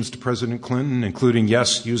recommendations to President Clinton, including,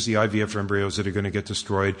 yes, use the IVF embryos that are going to get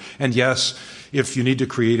destroyed, and yes, if you need to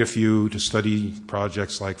create a few to study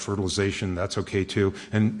projects like fertilization, that's okay too.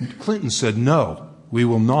 And Clinton said, no, we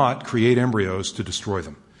will not create embryos to destroy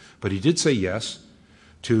them. But he did say yes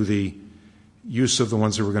to the use of the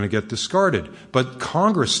ones that were going to get discarded. But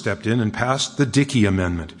Congress stepped in and passed the Dickey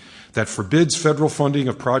Amendment that forbids federal funding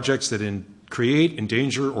of projects that create,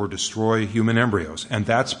 endanger, or destroy human embryos. And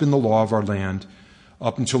that's been the law of our land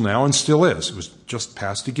up until now and still is. It was just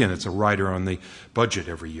passed again. It's a rider on the budget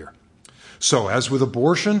every year. So as with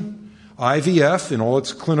abortion, IVF in all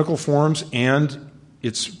its clinical forms and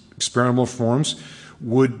its experimental forms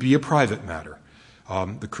would be a private matter.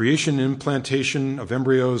 The creation and implantation of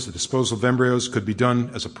embryos, the disposal of embryos could be done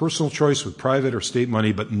as a personal choice with private or state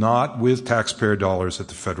money, but not with taxpayer dollars at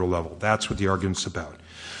the federal level. That's what the argument's about.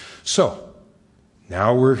 So,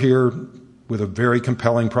 now we're here with a very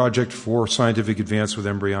compelling project for scientific advance with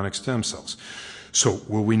embryonic stem cells. So,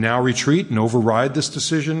 will we now retreat and override this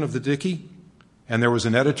decision of the Dickey? And there was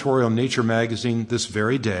an editorial in Nature magazine this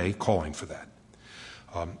very day calling for that.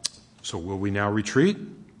 So will we now retreat?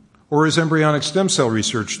 Or is embryonic stem cell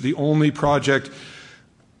research the only project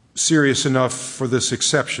serious enough for this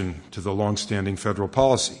exception to the long-standing federal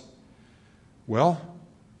policy? Well,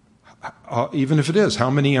 even if it is, how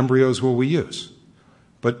many embryos will we use?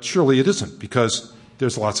 But surely it isn't, because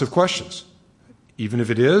there's lots of questions. Even if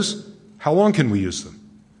it is, how long can we use them?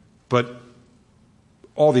 But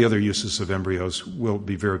all the other uses of embryos will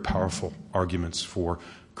be very powerful arguments for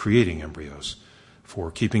creating embryos, for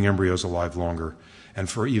keeping embryos alive longer, and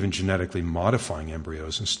for even genetically modifying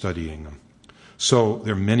embryos and studying them. So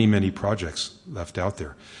there are many, many projects left out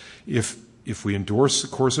there. If we endorse the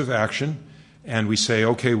course of action and we say,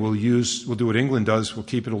 okay, we'll do what England does, we'll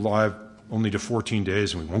keep it alive only to 14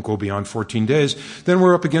 days and we won't go beyond 14 days, then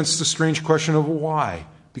we're up against the strange question of why?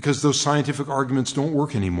 Because those scientific arguments don't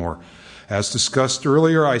work anymore. As discussed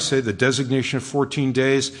earlier, I say the designation of 14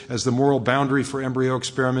 days as the moral boundary for embryo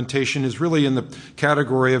experimentation is really in the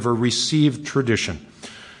category of a received tradition.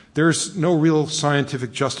 There's no real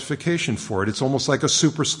scientific justification for it. It's almost like a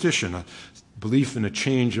superstition, a belief in a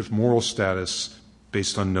change of moral status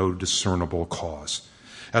based on no discernible cause.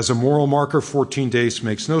 As a moral marker, 14 days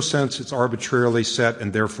makes no sense. It's arbitrarily set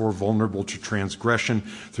and therefore vulnerable to transgression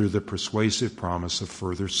through the persuasive promise of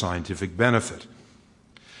further scientific benefit.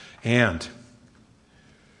 And,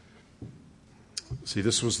 see,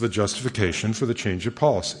 this was the justification for the change of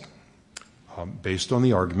policy, based on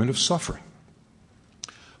the argument of suffering.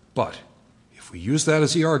 But if we use that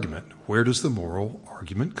as the argument, where does the moral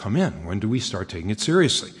argument come in? When do we start taking it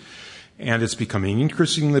seriously? And it's becoming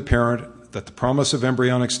increasingly apparent that the promise of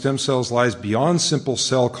embryonic stem cells lies beyond simple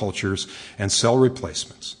cell cultures and cell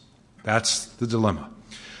replacements. That's the dilemma.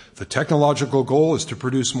 The technological goal is to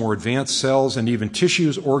produce more advanced cells and even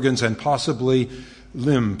tissues, organs, and possibly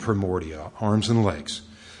limb primordia, arms and legs.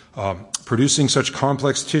 Producing such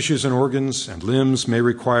complex tissues and organs and limbs may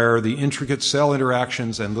require the intricate cell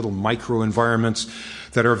interactions and little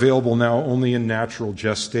microenvironments that are available now only in natural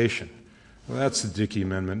gestation. Well, that's the Dickey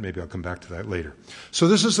Amendment. Maybe I'll come back to that later. So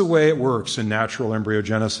this is the way it works in natural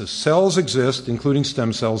embryogenesis. Cells exist, including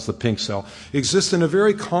stem cells, the pink cell, exist in a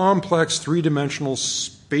very complex three-dimensional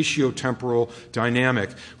spatiotemporal dynamic,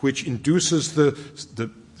 which induces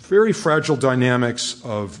the very fragile dynamics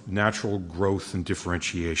of natural growth and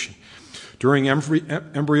differentiation. During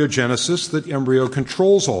embryogenesis, the embryo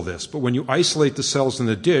controls all this, but when you isolate the cells in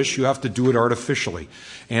the dish, you have to do it artificially,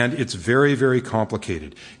 and it's very, very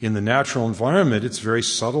complicated. In the natural environment, it's very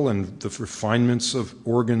subtle, and the refinements of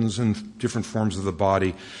organs and different forms of the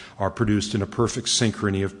body are produced in a perfect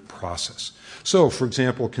synchrony of process. So, for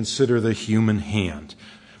example, consider the human hand.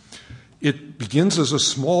 It begins as a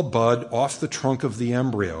small bud off the trunk of the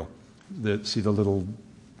embryo. See the little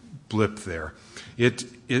blip there.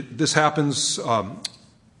 This happens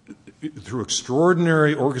through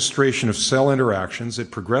extraordinary orchestration of cell interactions.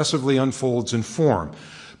 It progressively unfolds in form.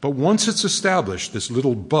 But once it's established, this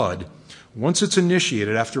little bud, once it's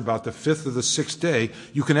initiated after about the 5th or the 6th day,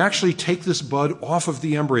 you can actually take this bud off of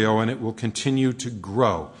the embryo and it will continue to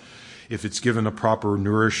grow. If it's given a proper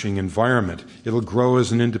nourishing environment, it'll grow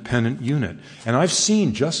as an independent unit. And I've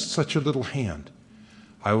seen just such a little hand.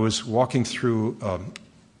 I was walking through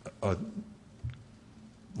a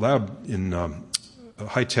lab in a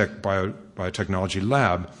high-tech biotechnology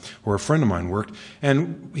lab where a friend of mine worked,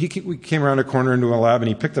 and we came around a corner into a lab, and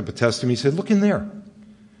he picked up a test, and he said, "Look in there."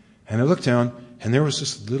 And I looked down, and there was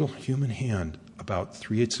this little human hand about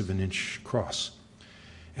 3/8 of an inch across.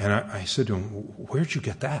 And I said to him, "Where'd you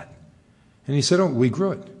get that?" And he said, "Oh, we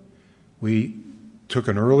grew it. We took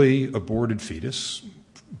an early aborted fetus,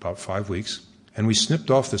 about 5 weeks, and we snipped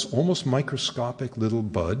off this almost microscopic little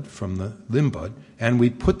bud from the limb bud, and we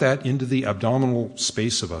put that into the abdominal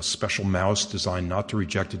space of a special mouse designed not to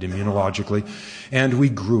reject it immunologically, and we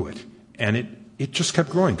grew it. And it just kept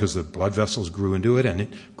growing because the blood vessels grew into it, and it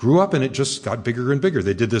grew up, and it just got bigger and bigger.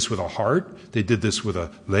 They did this with a heart. They did this with a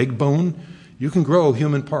leg bone. You can grow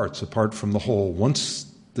human parts apart from the whole once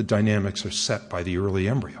the dynamics are set by the early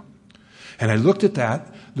embryo." And I looked at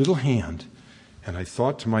that little hand, and I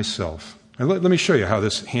thought to myself, and let me show you how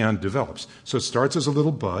this hand develops. So it starts as a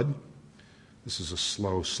little bud. This is a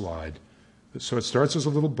slow slide. So it starts as a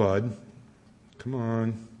little bud. Come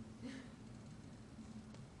on.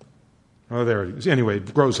 Oh, there it is. Anyway,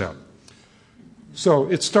 it grows out. So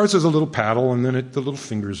it starts as a little paddle, and then the little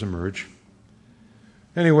fingers emerge.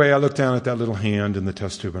 Anyway, I looked down at that little hand in the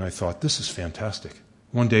test tube, and I thought, this is fantastic.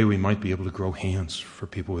 One day we might be able to grow hands for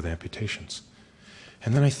people with amputations.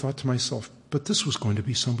 And then I thought to myself, but this was going to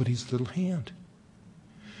be somebody's little hand.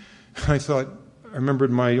 I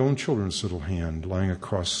remembered my own children's little hand lying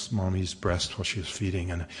across Mommy's breast while she was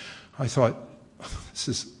feeding, and I thought,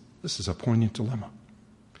 this is a poignant dilemma.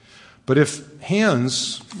 But if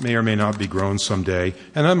hands may or may not be grown someday,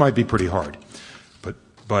 and that might be pretty hard,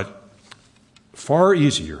 but far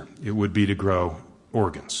easier it would be to grow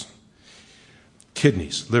organs.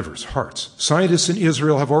 Kidneys, livers, hearts. Scientists in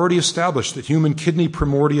Israel have already established that human kidney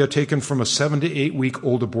primordia taken from a 7 to 8 week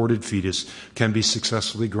old aborted fetus can be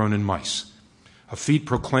successfully grown in mice. A feat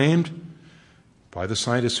proclaimed by the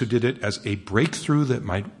scientists who did it as a breakthrough that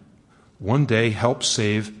might one day help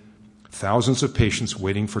save thousands of patients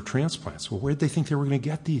waiting for transplants. Well, where did they think they were going to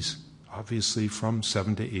get these? Obviously from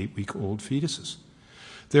 7 to 8 week old fetuses.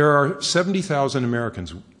 There are 70,000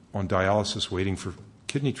 Americans on dialysis waiting for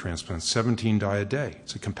kidney transplants. 17 die a day.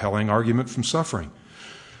 It's a compelling argument from suffering.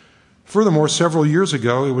 Furthermore, several years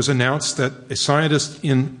ago, it was announced that a scientist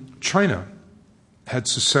in China had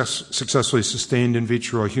successfully sustained in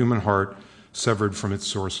vitro a human heart severed from its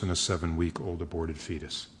source in a 7-week-old aborted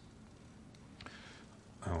fetus.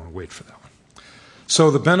 I want to wait for that one.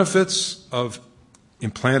 So the benefits of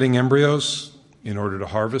implanting embryos in order to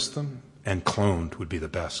harvest them, and cloned would be the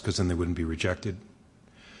best, because then they wouldn't be rejected.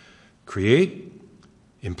 Create,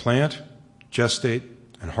 implant, gestate,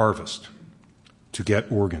 and harvest to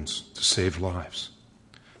get organs, to save lives.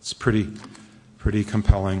 It's a pretty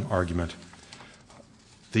compelling argument.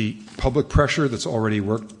 The public pressure that's already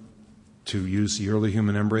worked to use the early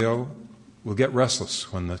human embryo will get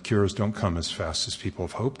restless when the cures don't come as fast as people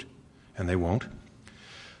have hoped, and they won't.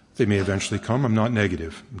 They may eventually come. I'm not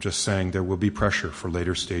negative. I'm just saying there will be pressure for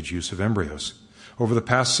later stage use of embryos. Over the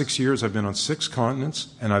past 6 years, I've been on 6 continents,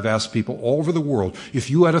 and I've asked people all over the world, if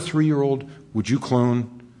you had a 3-year-old, would you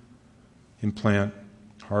clone, implant,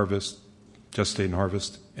 harvest, gestate and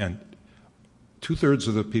harvest? And 2/3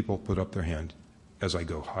 of the people put up their hand as I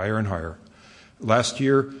go higher and higher. Last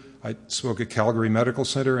year, I spoke at Calgary Medical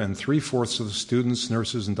Center, and 3/4 of the students,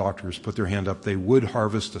 nurses, and doctors put their hand up. They would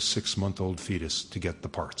harvest a 6-month-old fetus to get the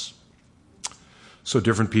parts. So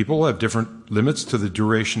different people have different limits to the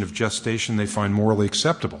duration of gestation they find morally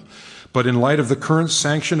acceptable. But in light of the current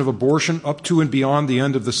sanction of abortion up to and beyond the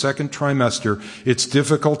end of the 2nd trimester, it's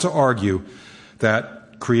difficult to argue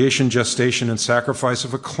that creation, gestation, and sacrifice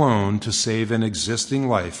of a clone to save an existing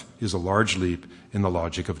life is a large leap in the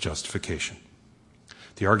logic of justification.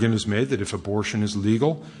 The argument is made that if abortion is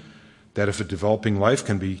legal, that if a developing life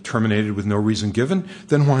can be terminated with no reason given,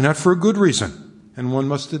 then why not for a good reason? And one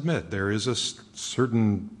must admit there is a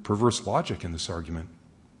certain perverse logic in this argument.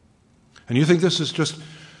 And you think this is just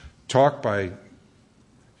talk by,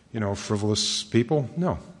 frivolous people?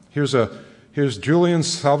 No. Here's Julian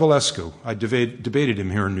Savulescu. I debated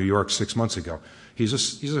him here in New York 6 months ago. He's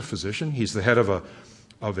a physician. He's the head of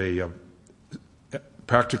a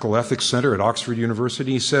practical ethics center at Oxford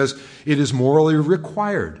University. He says it is morally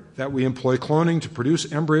required that we employ cloning to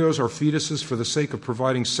produce embryos or fetuses for the sake of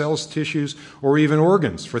providing cells, tissues, or even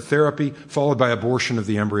organs for therapy, followed by abortion of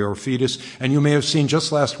the embryo or fetus. And you may have seen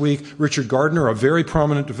just last week, Richard Gardner, a very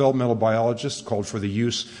prominent developmental biologist, called for the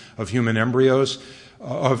use of human embryos,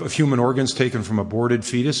 of human organs taken from aborted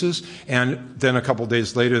fetuses. And then a couple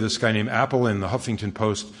days later, this guy named Apple in the Huffington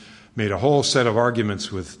Post made a whole set of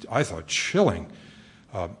arguments with, I thought, chilling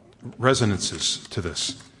resonances to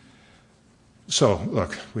this. So,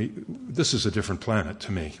 look, this is a different planet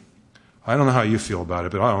to me. I don't know how you feel about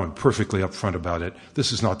it, but I'm perfectly upfront about it.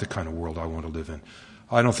 This is not the kind of world I want to live in.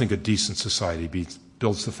 I don't think a decent society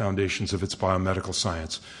builds the foundations of its biomedical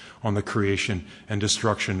science on the creation and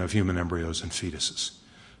destruction of human embryos and fetuses.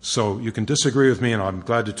 So you can disagree with me, and I'm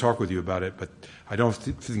glad to talk with you about it, but I don't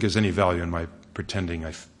think there's any value in my pretending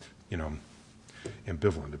I'm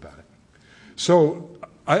ambivalent about it. So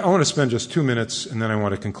I want to spend just 2 minutes, and then I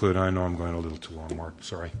want to conclude. I know I'm going a little too long, Mark.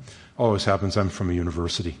 Sorry. Always happens. I'm from a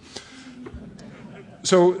university.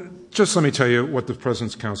 So just let me tell you what the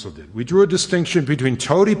President's Council did. We drew a distinction between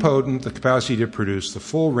totipotent, the capacity to produce the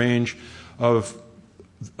full range of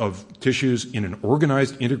tissues in an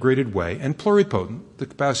organized, integrated way, and pluripotent, the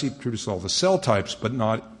capacity to produce all the cell types, but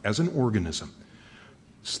not as an organism.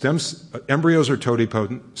 Embryos are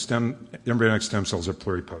totipotent, embryonic stem cells are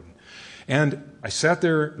pluripotent. And I sat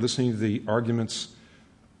there listening to the arguments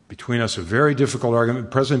between us, a very difficult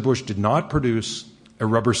argument. President Bush did not produce a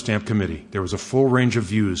rubber stamp committee. There was a full range of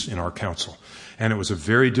views in our council, and it was a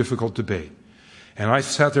very difficult debate. And I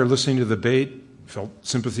sat there listening to the debate, felt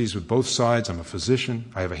sympathies with both sides. I'm a physician.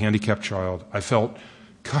 I have a handicapped child. I felt,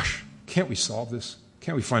 gosh, can't we solve this?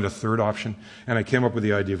 Can't we find a third option? And I came up with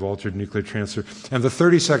the idea of altered nuclear transfer. And the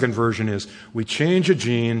 30-second version is we change a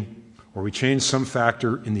gene or we change some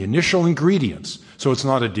factor in the initial ingredients. So it's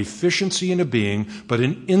not a deficiency in a being, but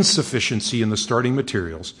an insufficiency in the starting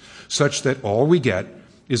materials, such that all we get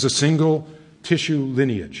is a single tissue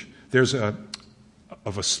lineage. There's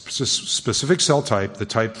of a specific cell type, the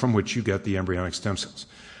type from which you get the embryonic stem cells.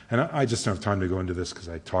 And I just don't have time to go into this because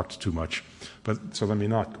I talked too much, so let me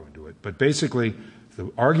not go into it. But basically, the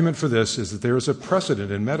argument for this is that there is a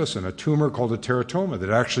precedent in medicine, a tumor called a teratoma, that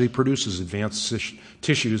actually produces advanced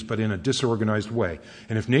tissues, but in a disorganized way.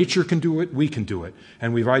 And if nature can do it, we can do it.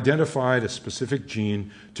 And we've identified a specific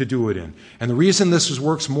gene to do it in. And the reason this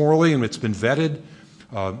works morally, and it's been vetted,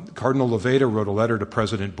 Cardinal Levada wrote a letter to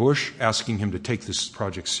President Bush asking him to take this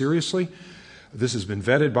project seriously. This has been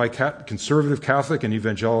vetted by conservative Catholic and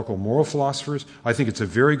evangelical moral philosophers. I think it's a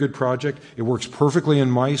very good project. It works perfectly in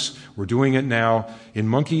mice. We're doing it now in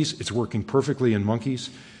monkeys. It's working perfectly in monkeys.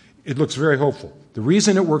 It looks very hopeful. The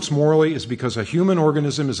reason it works morally is because a human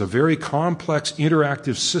organism is a very complex,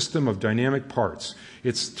 interactive system of dynamic parts.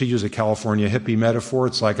 It's, to use a California hippie metaphor,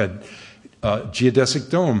 it's like a geodesic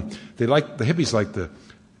dome. The hippies like the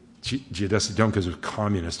geodesic dome because it was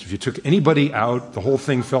communist. If you took anybody out, the whole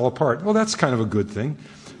thing fell apart. Well, that's kind of a good thing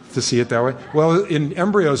to see it that way. Well, in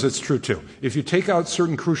embryos, it's true too. If you take out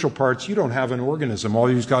certain crucial parts, you don't have an organism.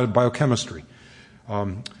 All you've got is biochemistry.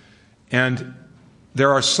 And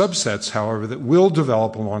there are subsets, however, that will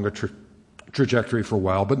develop along a trajectory for a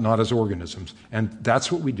while, but not as organisms. And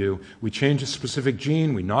that's what we do. We change a specific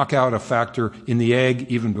gene. We knock out a factor in the egg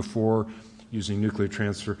even before using nuclear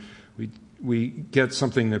transfer. We get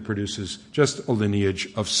something that produces just a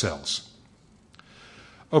lineage of cells.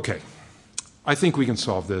 Okay, I think we can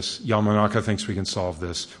solve this. Yamanaka thinks we can solve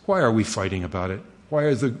this. Why are we fighting about it? Why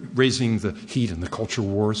are raising the heat in the culture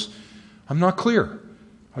wars? I'm not clear.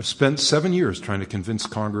 I've spent 7 years trying to convince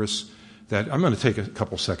Congress that I'm going to take a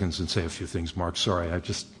couple seconds and say a few things, Mark. Sorry, I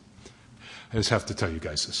just have to tell you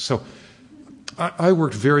guys this. So I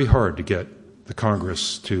worked very hard to get the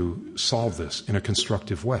Congress to solve this in a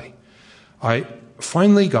constructive way. I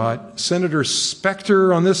finally got Senator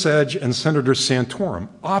Specter on this edge and Senator Santorum,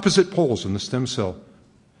 opposite poles in the stem cell,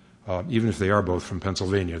 even if they are both from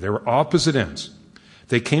Pennsylvania. They were opposite ends.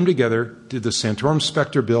 They came together, did the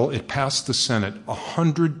Santorum-Specter bill. It passed the Senate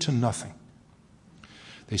 100-0.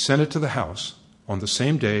 They sent it to the House on the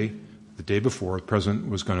same day, the day before, the President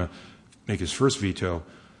was going to make his first veto.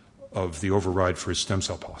 of the override for his stem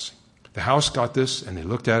cell policy. The House got this, and they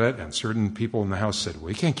looked at it, and certain people in the House said, well,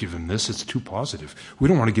 we can't give him this. It's too positive. We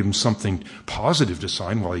don't want to give him something positive to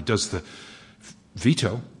sign while he does the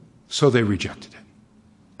veto. So they rejected it.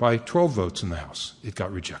 By 12 votes in the House, it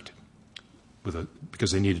got rejected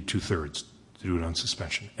because they needed 2/3 to do it on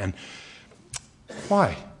suspension. And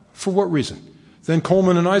why? For what reason? Then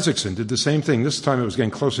Coleman and Isaacson did the same thing. This time it was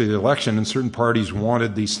getting closer to the election, and certain parties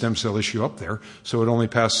wanted the stem cell issue up there, so it only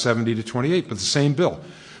passed 70 to 28, but the same bill.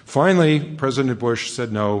 Finally, President Bush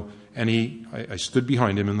said no, and I stood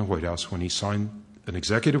behind him in the White House when he signed an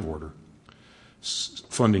executive order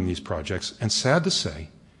funding these projects. And sad to say,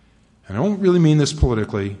 and I don't really mean this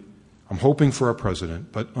politically, I'm hoping for our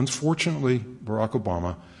president, but unfortunately, Barack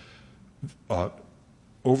Obama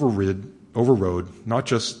overrode not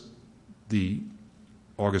just the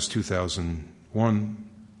August 2001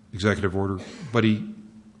 executive order, but he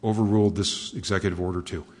overruled this executive order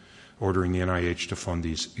too, ordering the NIH to fund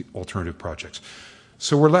these alternative projects.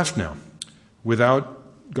 So we're left now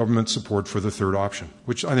without government support for the third option,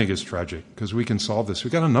 which I think is tragic because we can solve this.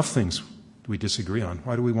 We've got enough things we disagree on.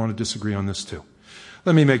 Why do we want to disagree on this too?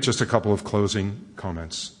 Let me make just a couple of closing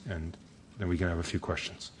comments, and then we can have a few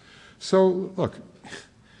questions. So, look,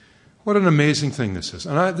 what an amazing thing this is.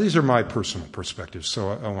 And these are my personal perspectives, so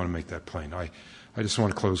I want to make that plain. I just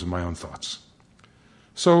want to close with my own thoughts.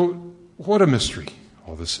 So, what a mystery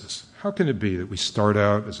all this is. How can it be that we start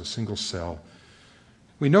out as a single cell?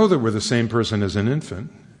 We know that we're the same person as an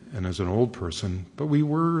infant and as an old person, but we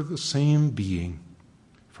were the same being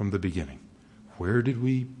from the beginning. Where did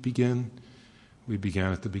we begin? We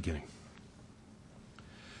began at the beginning.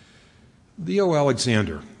 Leo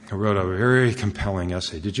Alexander wrote a very compelling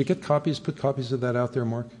essay. Did you get copies? Put copies of that out there,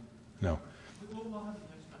 Mark? No.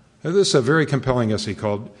 This is a very compelling essay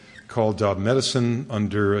called Medicine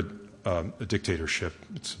Under a Dictatorship.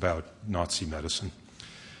 It's about Nazi medicine.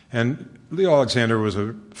 And Leo Alexander was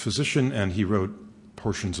a physician, and he wrote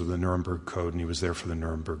portions of the Nuremberg Code, and he was there for the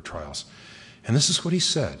Nuremberg trials. And this is what he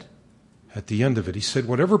said. At the end of it, he said,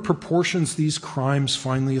 whatever proportions these crimes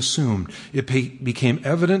finally assumed, it became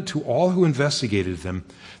evident to all who investigated them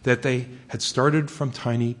that they had started from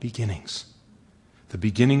tiny beginnings. The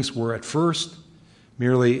beginnings were at first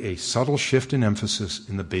merely a subtle shift in emphasis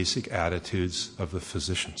in the basic attitudes of the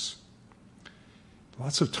physicians.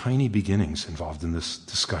 Lots of tiny beginnings involved in this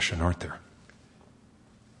discussion, aren't there?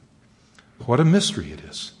 What a mystery it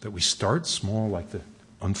is that we start small, like the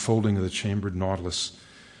unfolding of the chambered nautilus,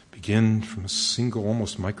 begin from a single,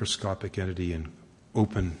 almost microscopic entity and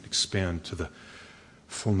expand to the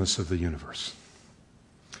fullness of the universe.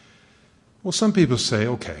 Well, some people say,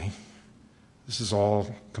 okay, this is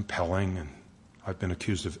all compelling, and I've been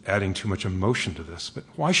accused of adding too much emotion to this, but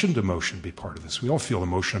why shouldn't emotion be part of this? We all feel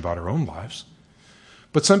emotion about our own lives.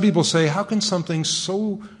 But some people say, how can something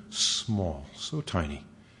so small, so tiny,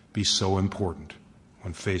 be so important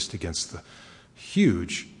when faced against the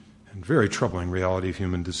huge and very troubling reality of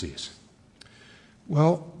human disease?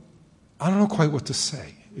 Well, I don't know quite what to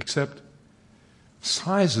say, except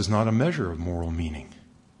size is not a measure of moral meaning.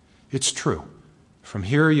 It's true. From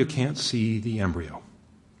here, you can't see the embryo,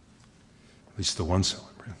 at least the one-cell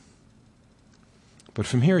embryo. But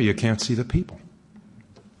from here, you can't see the people.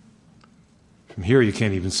 From here, you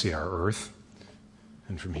can't even see our Earth.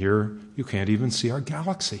 And from here, you can't even see our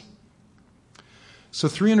galaxy. So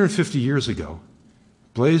 350 years ago,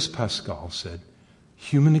 Blaise Pascal said,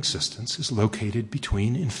 human existence is located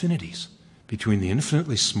between infinities, between the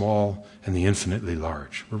infinitely small and the infinitely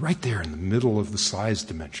large. We're right there in the middle of the size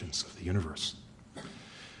dimensions of the universe.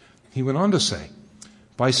 He went on to say,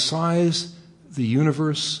 by size, the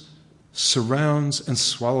universe surrounds and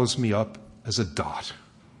swallows me up as a dot.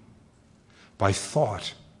 By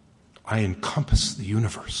thought, I encompass the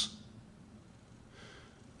universe.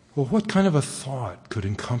 Well, what kind of a thought could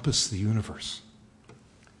encompass the universe?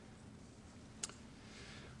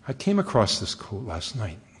 I came across this quote last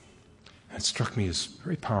night, and it struck me as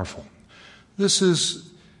very powerful. This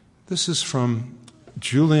is from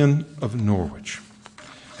Julian of Norwich,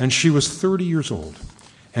 and she was 30 years old,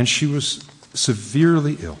 and she was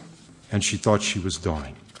severely ill, and she thought she was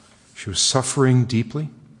dying. She was suffering deeply,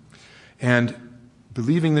 and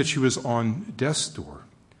believing that she was on death's door,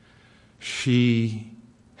 she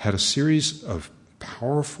had a series of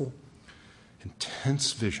powerful,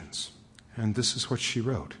 intense visions. And this is what she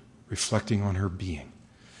wrote, reflecting on her being.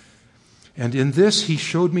 And in this, he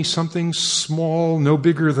showed me something small, no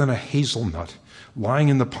bigger than a hazelnut, lying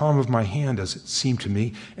in the palm of my hand, as it seemed to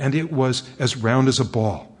me, and it was as round as a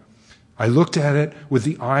ball. I looked at it with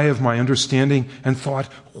the eye of my understanding and thought,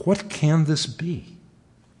 what can this be?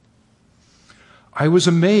 I was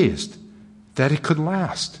amazed that it could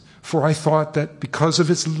last, for I thought that because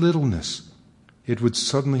of its littleness, it would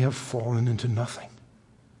suddenly have fallen into nothing.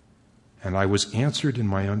 And I was answered in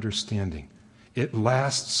my understanding. It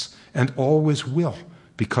lasts and always will,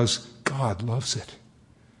 because God loves it.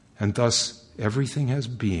 And thus, everything has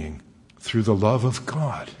being through the love of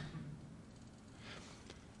God.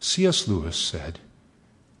 C.S. Lewis said,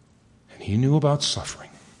 and he knew about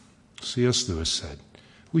suffering, C.S. Lewis said,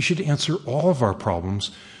 we should answer all of our problems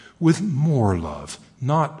with more love,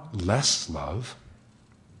 not less love.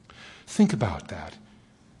 Think about that.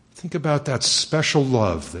 Think about that special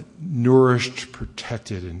love that nourished,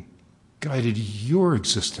 protected, and guided your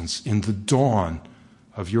existence in the dawn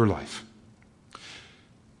of your life.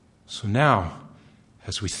 So now,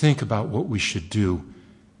 as we think about what we should do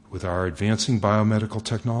with our advancing biomedical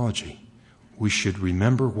technology, we should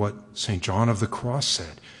remember what St. John of the Cross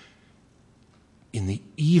said. In the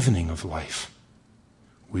evening of life,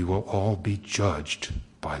 we will all be judged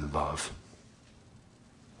by love.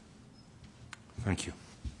 Thank you.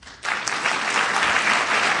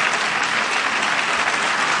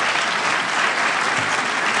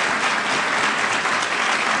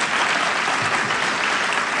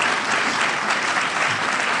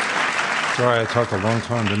 Sorry, I talked a long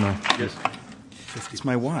time, didn't I? Yes. It's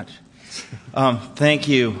my watch. Thank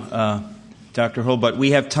you, Dr. Hurlbut.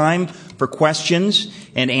 We have time for questions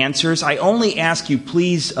and answers. I only ask you,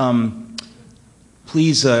 please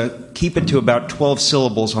keep it to about 12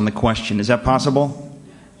 syllables on the question. Is that possible?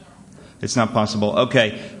 It's not possible.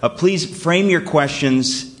 Okay. Please frame your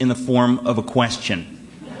questions in the form of a question.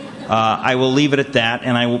 I will leave it at that,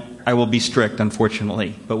 and I will be strict,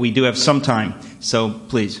 unfortunately. But we do have some time, so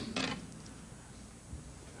please.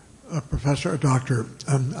 Professor, Doctor,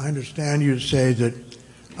 I understand you say that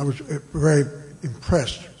I was very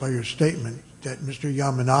impressed by your statement that Mr.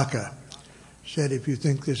 Yamanaka said if you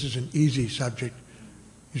think this is an easy subject,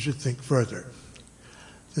 you should think further.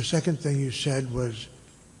 The second thing you said was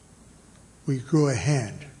we grew a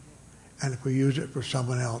hand, and if we use it for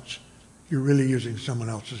someone else, you're really using someone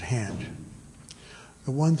else's hand.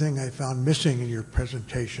 The one thing I found missing in your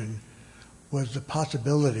presentation was the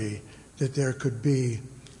possibility that there could be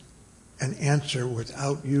an answer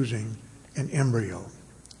without using an embryo.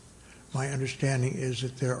 My understanding is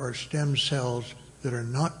that there are stem cells that are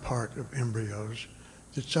not part of embryos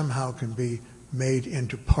that somehow can be made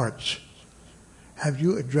into parts. Have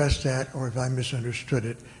you addressed that, or have I misunderstood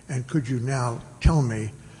it? And could you now tell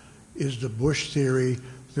me, is the Bush theory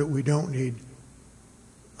that we don't need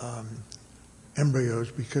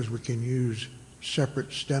embryos because we can use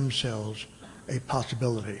separate stem cells a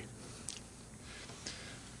possibility?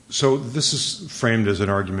 So this is framed as an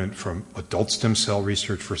argument from adult stem cell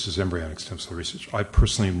research versus embryonic stem cell research. I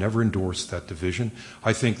personally have never endorsed that division.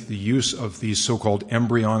 I think the use of these so-called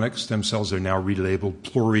embryonic stem cells are now relabeled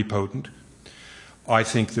pluripotent. I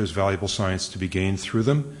think there's valuable science to be gained through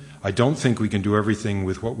them. I don't think we can do everything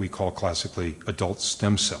with what we call classically adult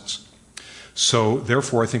stem cells. So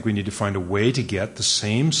therefore, I think we need to find a way to get the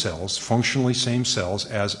same cells, functionally same cells,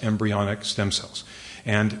 as embryonic stem cells.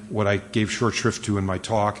 And what I gave short shrift to in my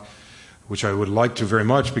talk, which I would like to very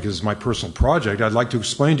much because it's my personal project, I'd like to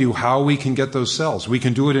explain to you how we can get those cells. We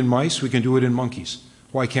can do it in mice, we can do it in monkeys.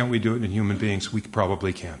 Why can't we do it in human beings? We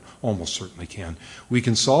probably can, almost certainly can. We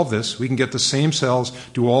can solve this, we can get the same cells,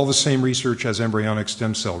 do all the same research as embryonic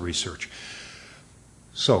stem cell research.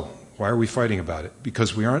 So, why are we fighting about it?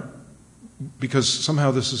 Because somehow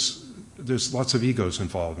there's lots of egos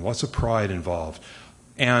involved, lots of pride involved,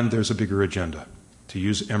 and there's a bigger agenda to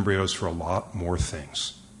use embryos for a lot more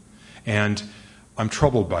things. And I'm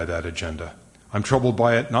troubled by that agenda. I'm troubled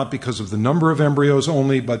by it not because of the number of embryos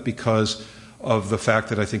only, but because of the fact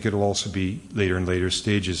that I think it'll also be later and later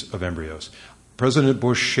stages of embryos. President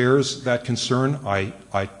Bush shares that concern. I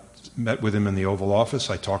met with him in the Oval Office.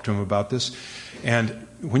 I talked to him about this. And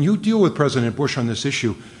when you deal with President Bush on this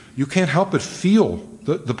issue, you can't help but feel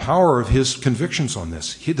the power of his convictions on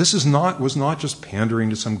this. This was not just pandering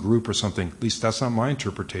to some group or something. At least that's not my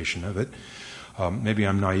interpretation of it. Maybe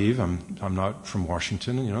I'm naive. I'm not from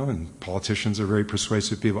Washington, and politicians are very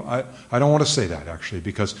persuasive people. I don't want to say that, actually,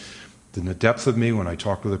 because in the depth of me, when I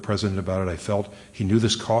talked with the president about it, I felt he knew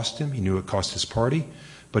this cost him. He knew it cost his party,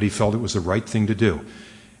 but he felt it was the right thing to do.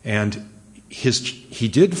 And he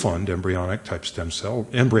did fund embryonic stem cell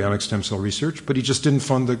research, but he just didn't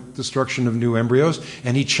fund the destruction of new embryos,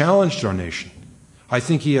 and he challenged our nation. I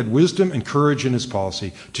think he had wisdom and courage in his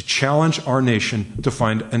policy to challenge our nation to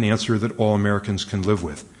find an answer that all Americans can live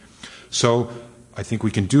with. So I think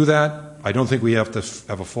we can do that. I don't think we have to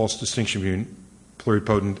have a false distinction between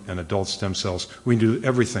pluripotent and adult stem cells. We can do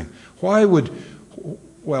everything. Why would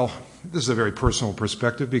Well, this is a very personal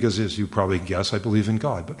perspective because, as you probably guess, I believe in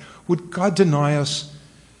God. But would God deny us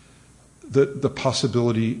the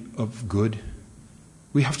possibility of good?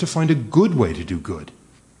 We have to find a good way to do good.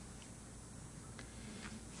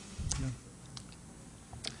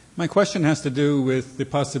 My question has to do with the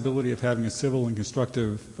possibility of having a civil and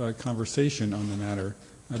constructive conversation on the matter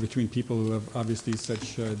between people who have obviously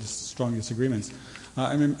such strong disagreements.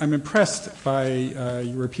 I'm impressed by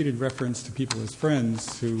your repeated reference to people as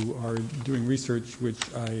friends who are doing research which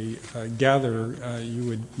I gather you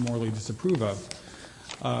would morally disapprove of.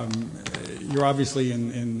 You're obviously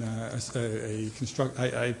in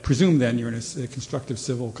I presume then you're in a constructive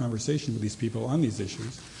civil conversation with these people on these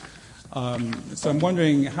issues. So I'm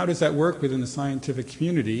wondering, how does that work within the scientific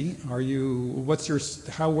community?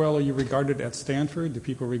 How well are you regarded at Stanford? Do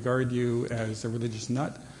people regard you as a religious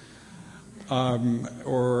nut?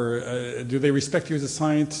 Or do they respect you as a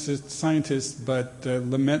scientist but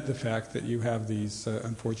lament the fact that you have these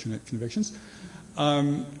unfortunate convictions?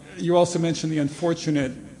 You also mentioned the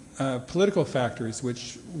unfortunate political factors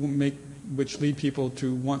which lead people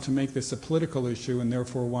to want to make this a political issue and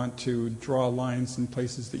therefore want to draw lines in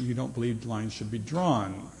places that you don't believe lines should be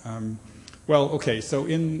drawn. So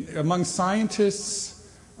among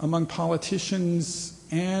scientists, among politicians,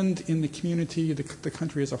 and in the community, the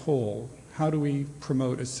country as a whole, how do we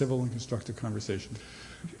promote a civil and constructive conversation?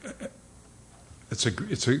 It's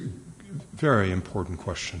a very important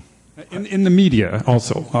question. In the media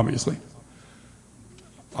also, obviously.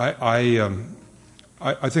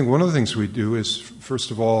 I think one of the things we do is, first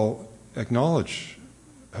of all, acknowledge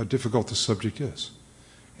how difficult the subject is,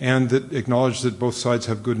 and that acknowledge that both sides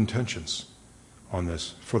have good intentions on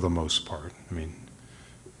this, for the most part. I mean,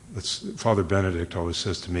 Father Benedict always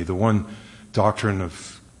says to me, the one doctrine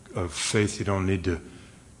of faith you don't need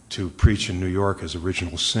to preach in New York is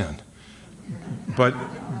original sin. But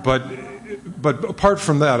apart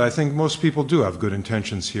from that, I think most people do have good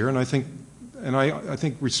intentions here, and I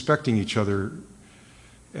think respecting each other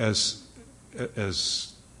as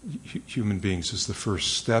human beings is the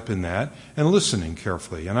first step in that, and listening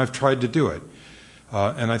carefully. And I've tried to do it,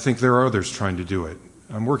 and I think there are others trying to do it.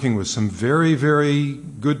 I'm working with some very, very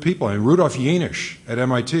good people. And Rudolf Jenisch at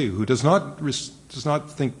MIT, who does not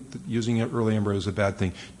think that using early embryo is a bad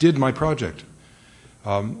thing, did my project.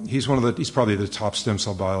 He's probably the top stem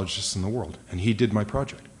cell biologist in the world, and he did my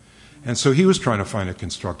project. And so he was trying to find a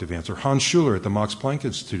constructive answer. Hans Schuler at the Max Planck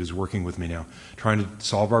Institute is working with me now, trying to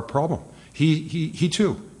solve our problem. He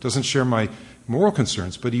too doesn't share my moral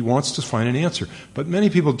concerns, but he wants to find an answer. But many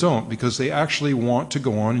people don't, because they actually want to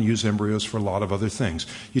go on and use embryos for a lot of other things.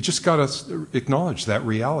 You just got to acknowledge that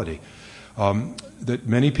reality, that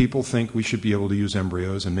many people think we should be able to use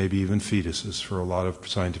embryos and maybe even fetuses for a lot of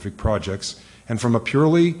scientific projects. And from a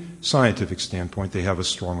purely scientific standpoint, they have a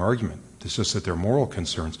strong argument. It's just that they're moral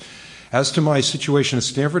concerns. As to my situation at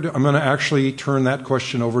Stanford, I'm going to actually turn that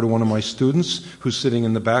question over to one of my students who's sitting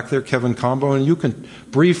in the back there, Kevin Combo, and you can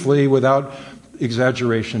briefly, without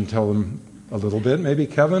exaggeration, tell them a little bit, maybe,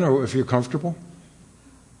 Kevin, or if you're comfortable.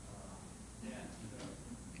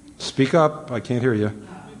 Speak up. I can't hear you.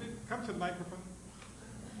 Come to the microphone.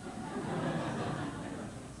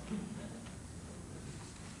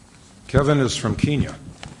 Kevin is from Kenya.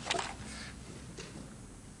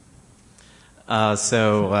 I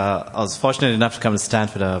was fortunate enough to come to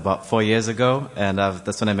Stanford about 4 years ago, and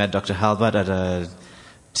that's when I met Dr. Halbert at a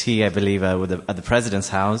tea, I believe, at the President's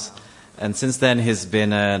house. And since then, he's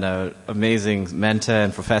been an amazing mentor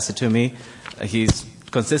and professor to me. He's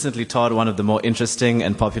consistently taught one of the more interesting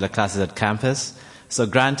and popular classes at campus. So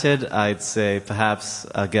granted, I'd say perhaps,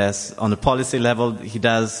 I guess, on the policy level, he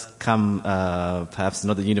does come perhaps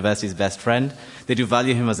not the university's best friend. They do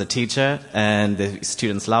value him as a teacher, and the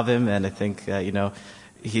students love him, and I think,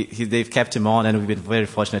 they've kept him on, and we've been very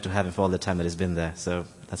fortunate to have him for all the time that he's been there. So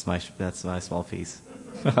that's my small piece.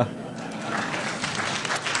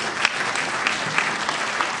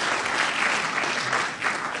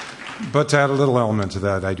 But to add a little element to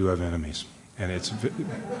that, I do have enemies. And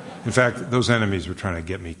in fact, those enemies were trying to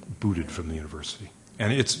get me booted from the university.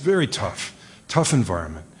 And it's very tough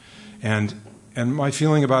environment. And my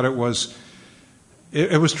feeling about it was,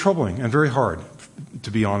 it was troubling and very hard,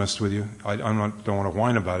 to be honest with you. I don't want to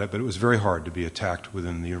whine about it, but it was very hard to be attacked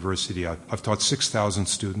within the university. I've taught 6,000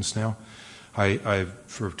 students now.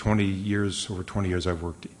 For over 20 years, I've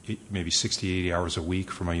worked maybe 60, 80 hours a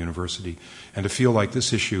week for my university. And to feel like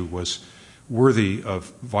this issue was worthy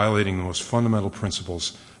of violating the most fundamental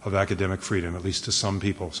principles of academic freedom, at least to some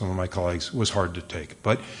people, some of my colleagues, was hard to take.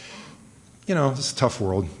 But, it's a tough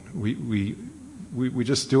world. We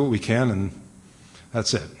just do what we can, and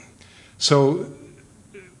that's it. So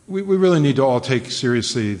we really need to all take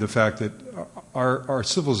seriously the fact that our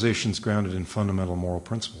civilization is grounded in fundamental moral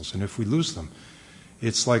principles, and if we lose them,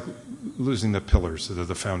 it's like losing the pillars that are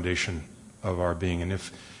the foundation of our being. And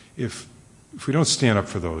if we don't stand up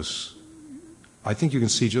for those, I think you can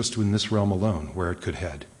see just in this realm alone where it could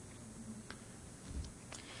head.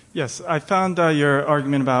 Yes, I found your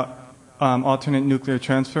argument about alternate nuclear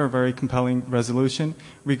transfer a very compelling resolution.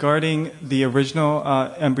 Regarding the original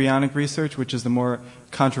embryonic research, which is the more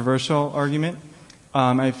controversial argument,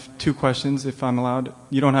 I have two questions, if I'm allowed.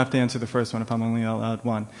 You don't have to answer the first one if I'm only allowed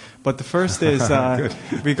one. But the first is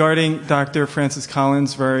regarding Dr. Francis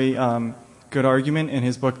Collins' very good argument in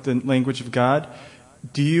his book, The Language of God.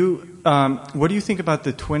 What do you think about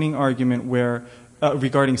the twinning argument where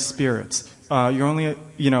regarding spirits? You're only, at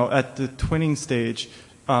the twinning stage.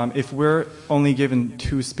 If we're only given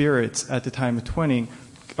two spirits at the time of twinning,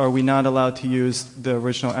 are we not allowed to use the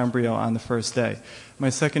original embryo on the first day? My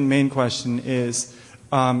second main question is,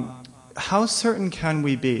 how certain can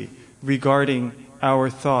we be regarding our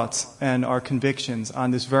thoughts and our convictions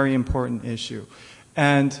on this very important issue?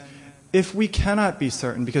 And if we cannot be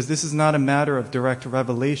certain, because this is not a matter of direct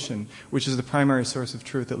revelation, which is the primary source of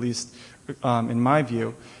truth, at least in my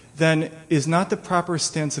view, then is not the proper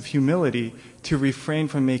stance of humility to refrain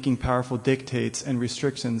from making powerful dictates and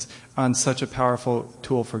restrictions on such a powerful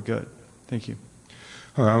tool for good? Thank you.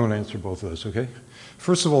 All right, I want to answer both of those, okay?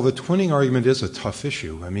 First of all, the twinning argument is a tough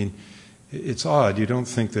issue. I mean, it's odd. You don't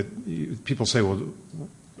think that people say, well,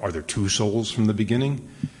 are there two souls from the beginning?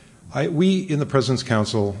 We, in the President's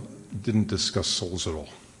Council, didn't discuss souls at all.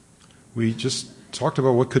 We just talked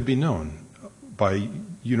about what could be known by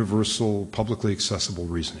universal, publicly accessible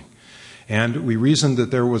reasoning. And we reasoned that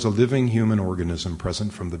there was a living human organism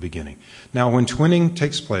present from the beginning. Now, when twinning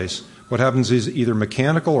takes place, what happens is either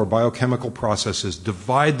mechanical or biochemical processes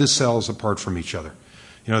divide the cells apart from each other.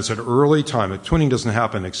 It's an early time. Twinning doesn't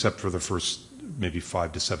happen except for the first maybe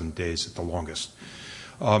 5 to 7 days at the longest.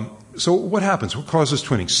 So what happens? What causes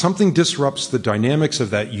twinning? Something disrupts the dynamics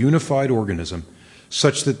of that unified organism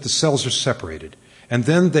such that the cells are separated. And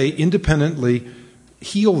then they independently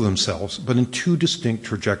heal themselves, but in two distinct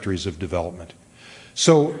trajectories of development.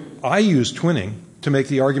 So I use twinning to make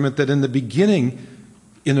the argument that in the beginning,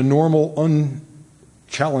 in a normal,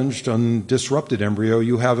 unchallenged, undisrupted embryo,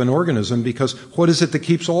 you have an organism, because what is it that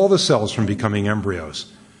keeps all the cells from becoming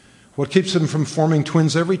embryos? What keeps them from forming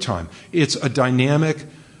twins every time? It's a dynamic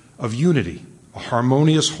of unity, a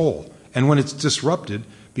harmonious whole. And when it's disrupted,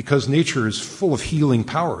 because nature is full of healing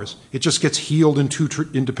powers, it just gets healed in two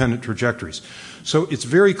independent trajectories. So it's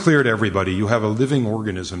very clear to everybody you have a living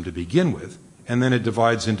organism to begin with, and then it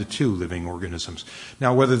divides into two living organisms.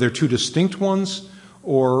 Now, whether they're two distinct ones,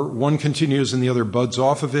 or one continues and the other buds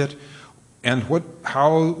off of it, and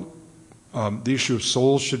how the issue of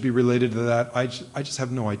souls should be related to that, I just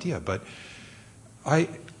have no idea. But I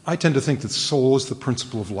tend to think that soul is the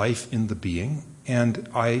principle of life in the being, and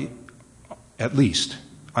I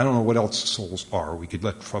don't know what else souls are. We could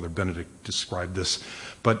let Father Benedict describe this.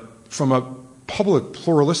 But from a public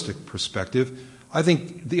pluralistic perspective, I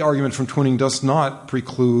think the argument from twinning does not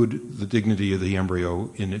preclude the dignity of the embryo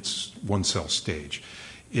in its one-cell stage.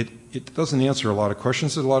 It doesn't answer a lot of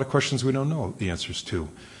questions. There's a lot of questions we don't know the answers to.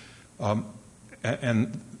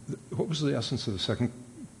 And what was the essence of the second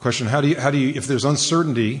question? How do you, if there's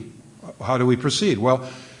uncertainty, how do we proceed? Well,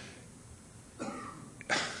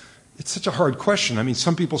 it's such a hard question. I mean,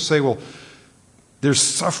 some people say, well, there's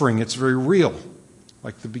suffering, it's very real,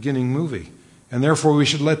 like the beginning movie, and therefore we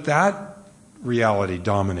should let that reality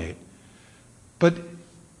dominate. But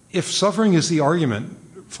if suffering is the argument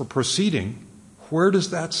for proceeding, where does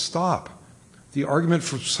that stop? The argument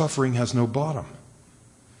for suffering has no bottom.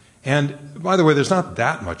 And by the way, there's not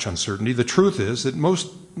that much uncertainty. The truth is that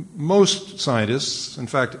most scientists, in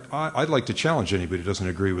fact, I'd like to challenge anybody who doesn't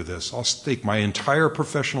agree with this. I'll stake my entire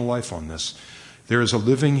professional life on this. There is a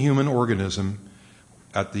living human organism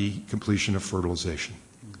at the completion of fertilization.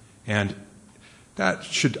 And I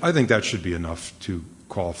think that should be enough to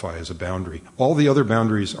qualify as a boundary. All the other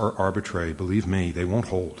boundaries are arbitrary. Believe me, they won't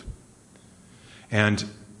hold. And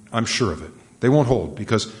I'm sure of it. They won't hold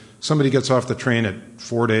because somebody gets off the train at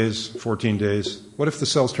 4 days, 14 days. What if the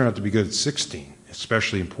cells turn out to be good at 16?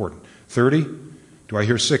 Especially important. 30? Do I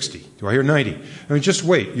hear 60? Do I hear 90? I mean, just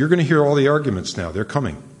wait. You're going to hear all the arguments now. They're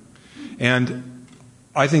coming. And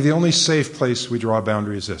I think the only safe place we draw a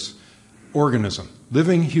boundary is this. Organism.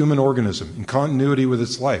 Living human organism in continuity with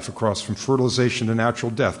its life across from fertilization to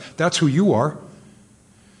natural death. That's who you are.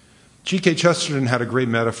 G.K. Chesterton had a great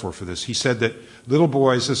metaphor for this. He said that little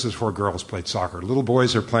boys, this is before girls played soccer, little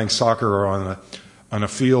boys are playing soccer on on a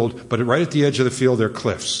field, but right at the edge of the field, there are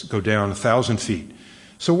cliffs, go down 1,000 feet.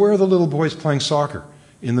 So where are the little boys playing soccer?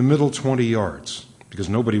 In the middle 20 yards, because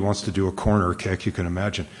nobody wants to do a corner kick, you can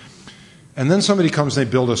imagine. And then somebody comes and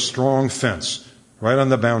they build a strong fence right on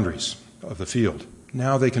the boundaries of the field.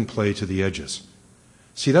 Now they can play to the edges.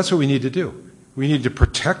 See, that's what we need to do. We need to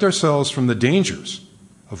protect ourselves from the dangers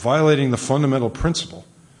of violating the fundamental principle,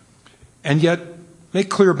 and yet make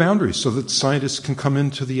clear boundaries so that scientists can come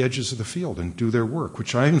into the edges of the field and do their work,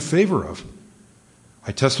 which I am in favor of.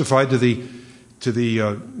 I testified to the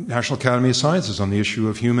National Academy of Sciences on the issue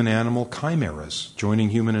of human-animal chimeras, joining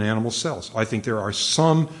human and animal cells. I think there are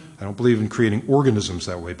some, I don't believe in creating organisms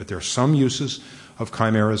that way, but there are some uses of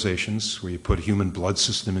chimerizations where you put a human blood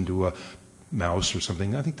system into a mouse or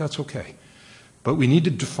something. I think that's okay. But we need to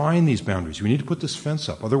define these boundaries. We need to put this fence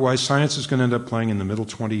up. Otherwise, science is going to end up playing in the middle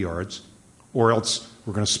 20 yards, or else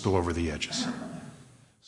we're going to spill over the edges.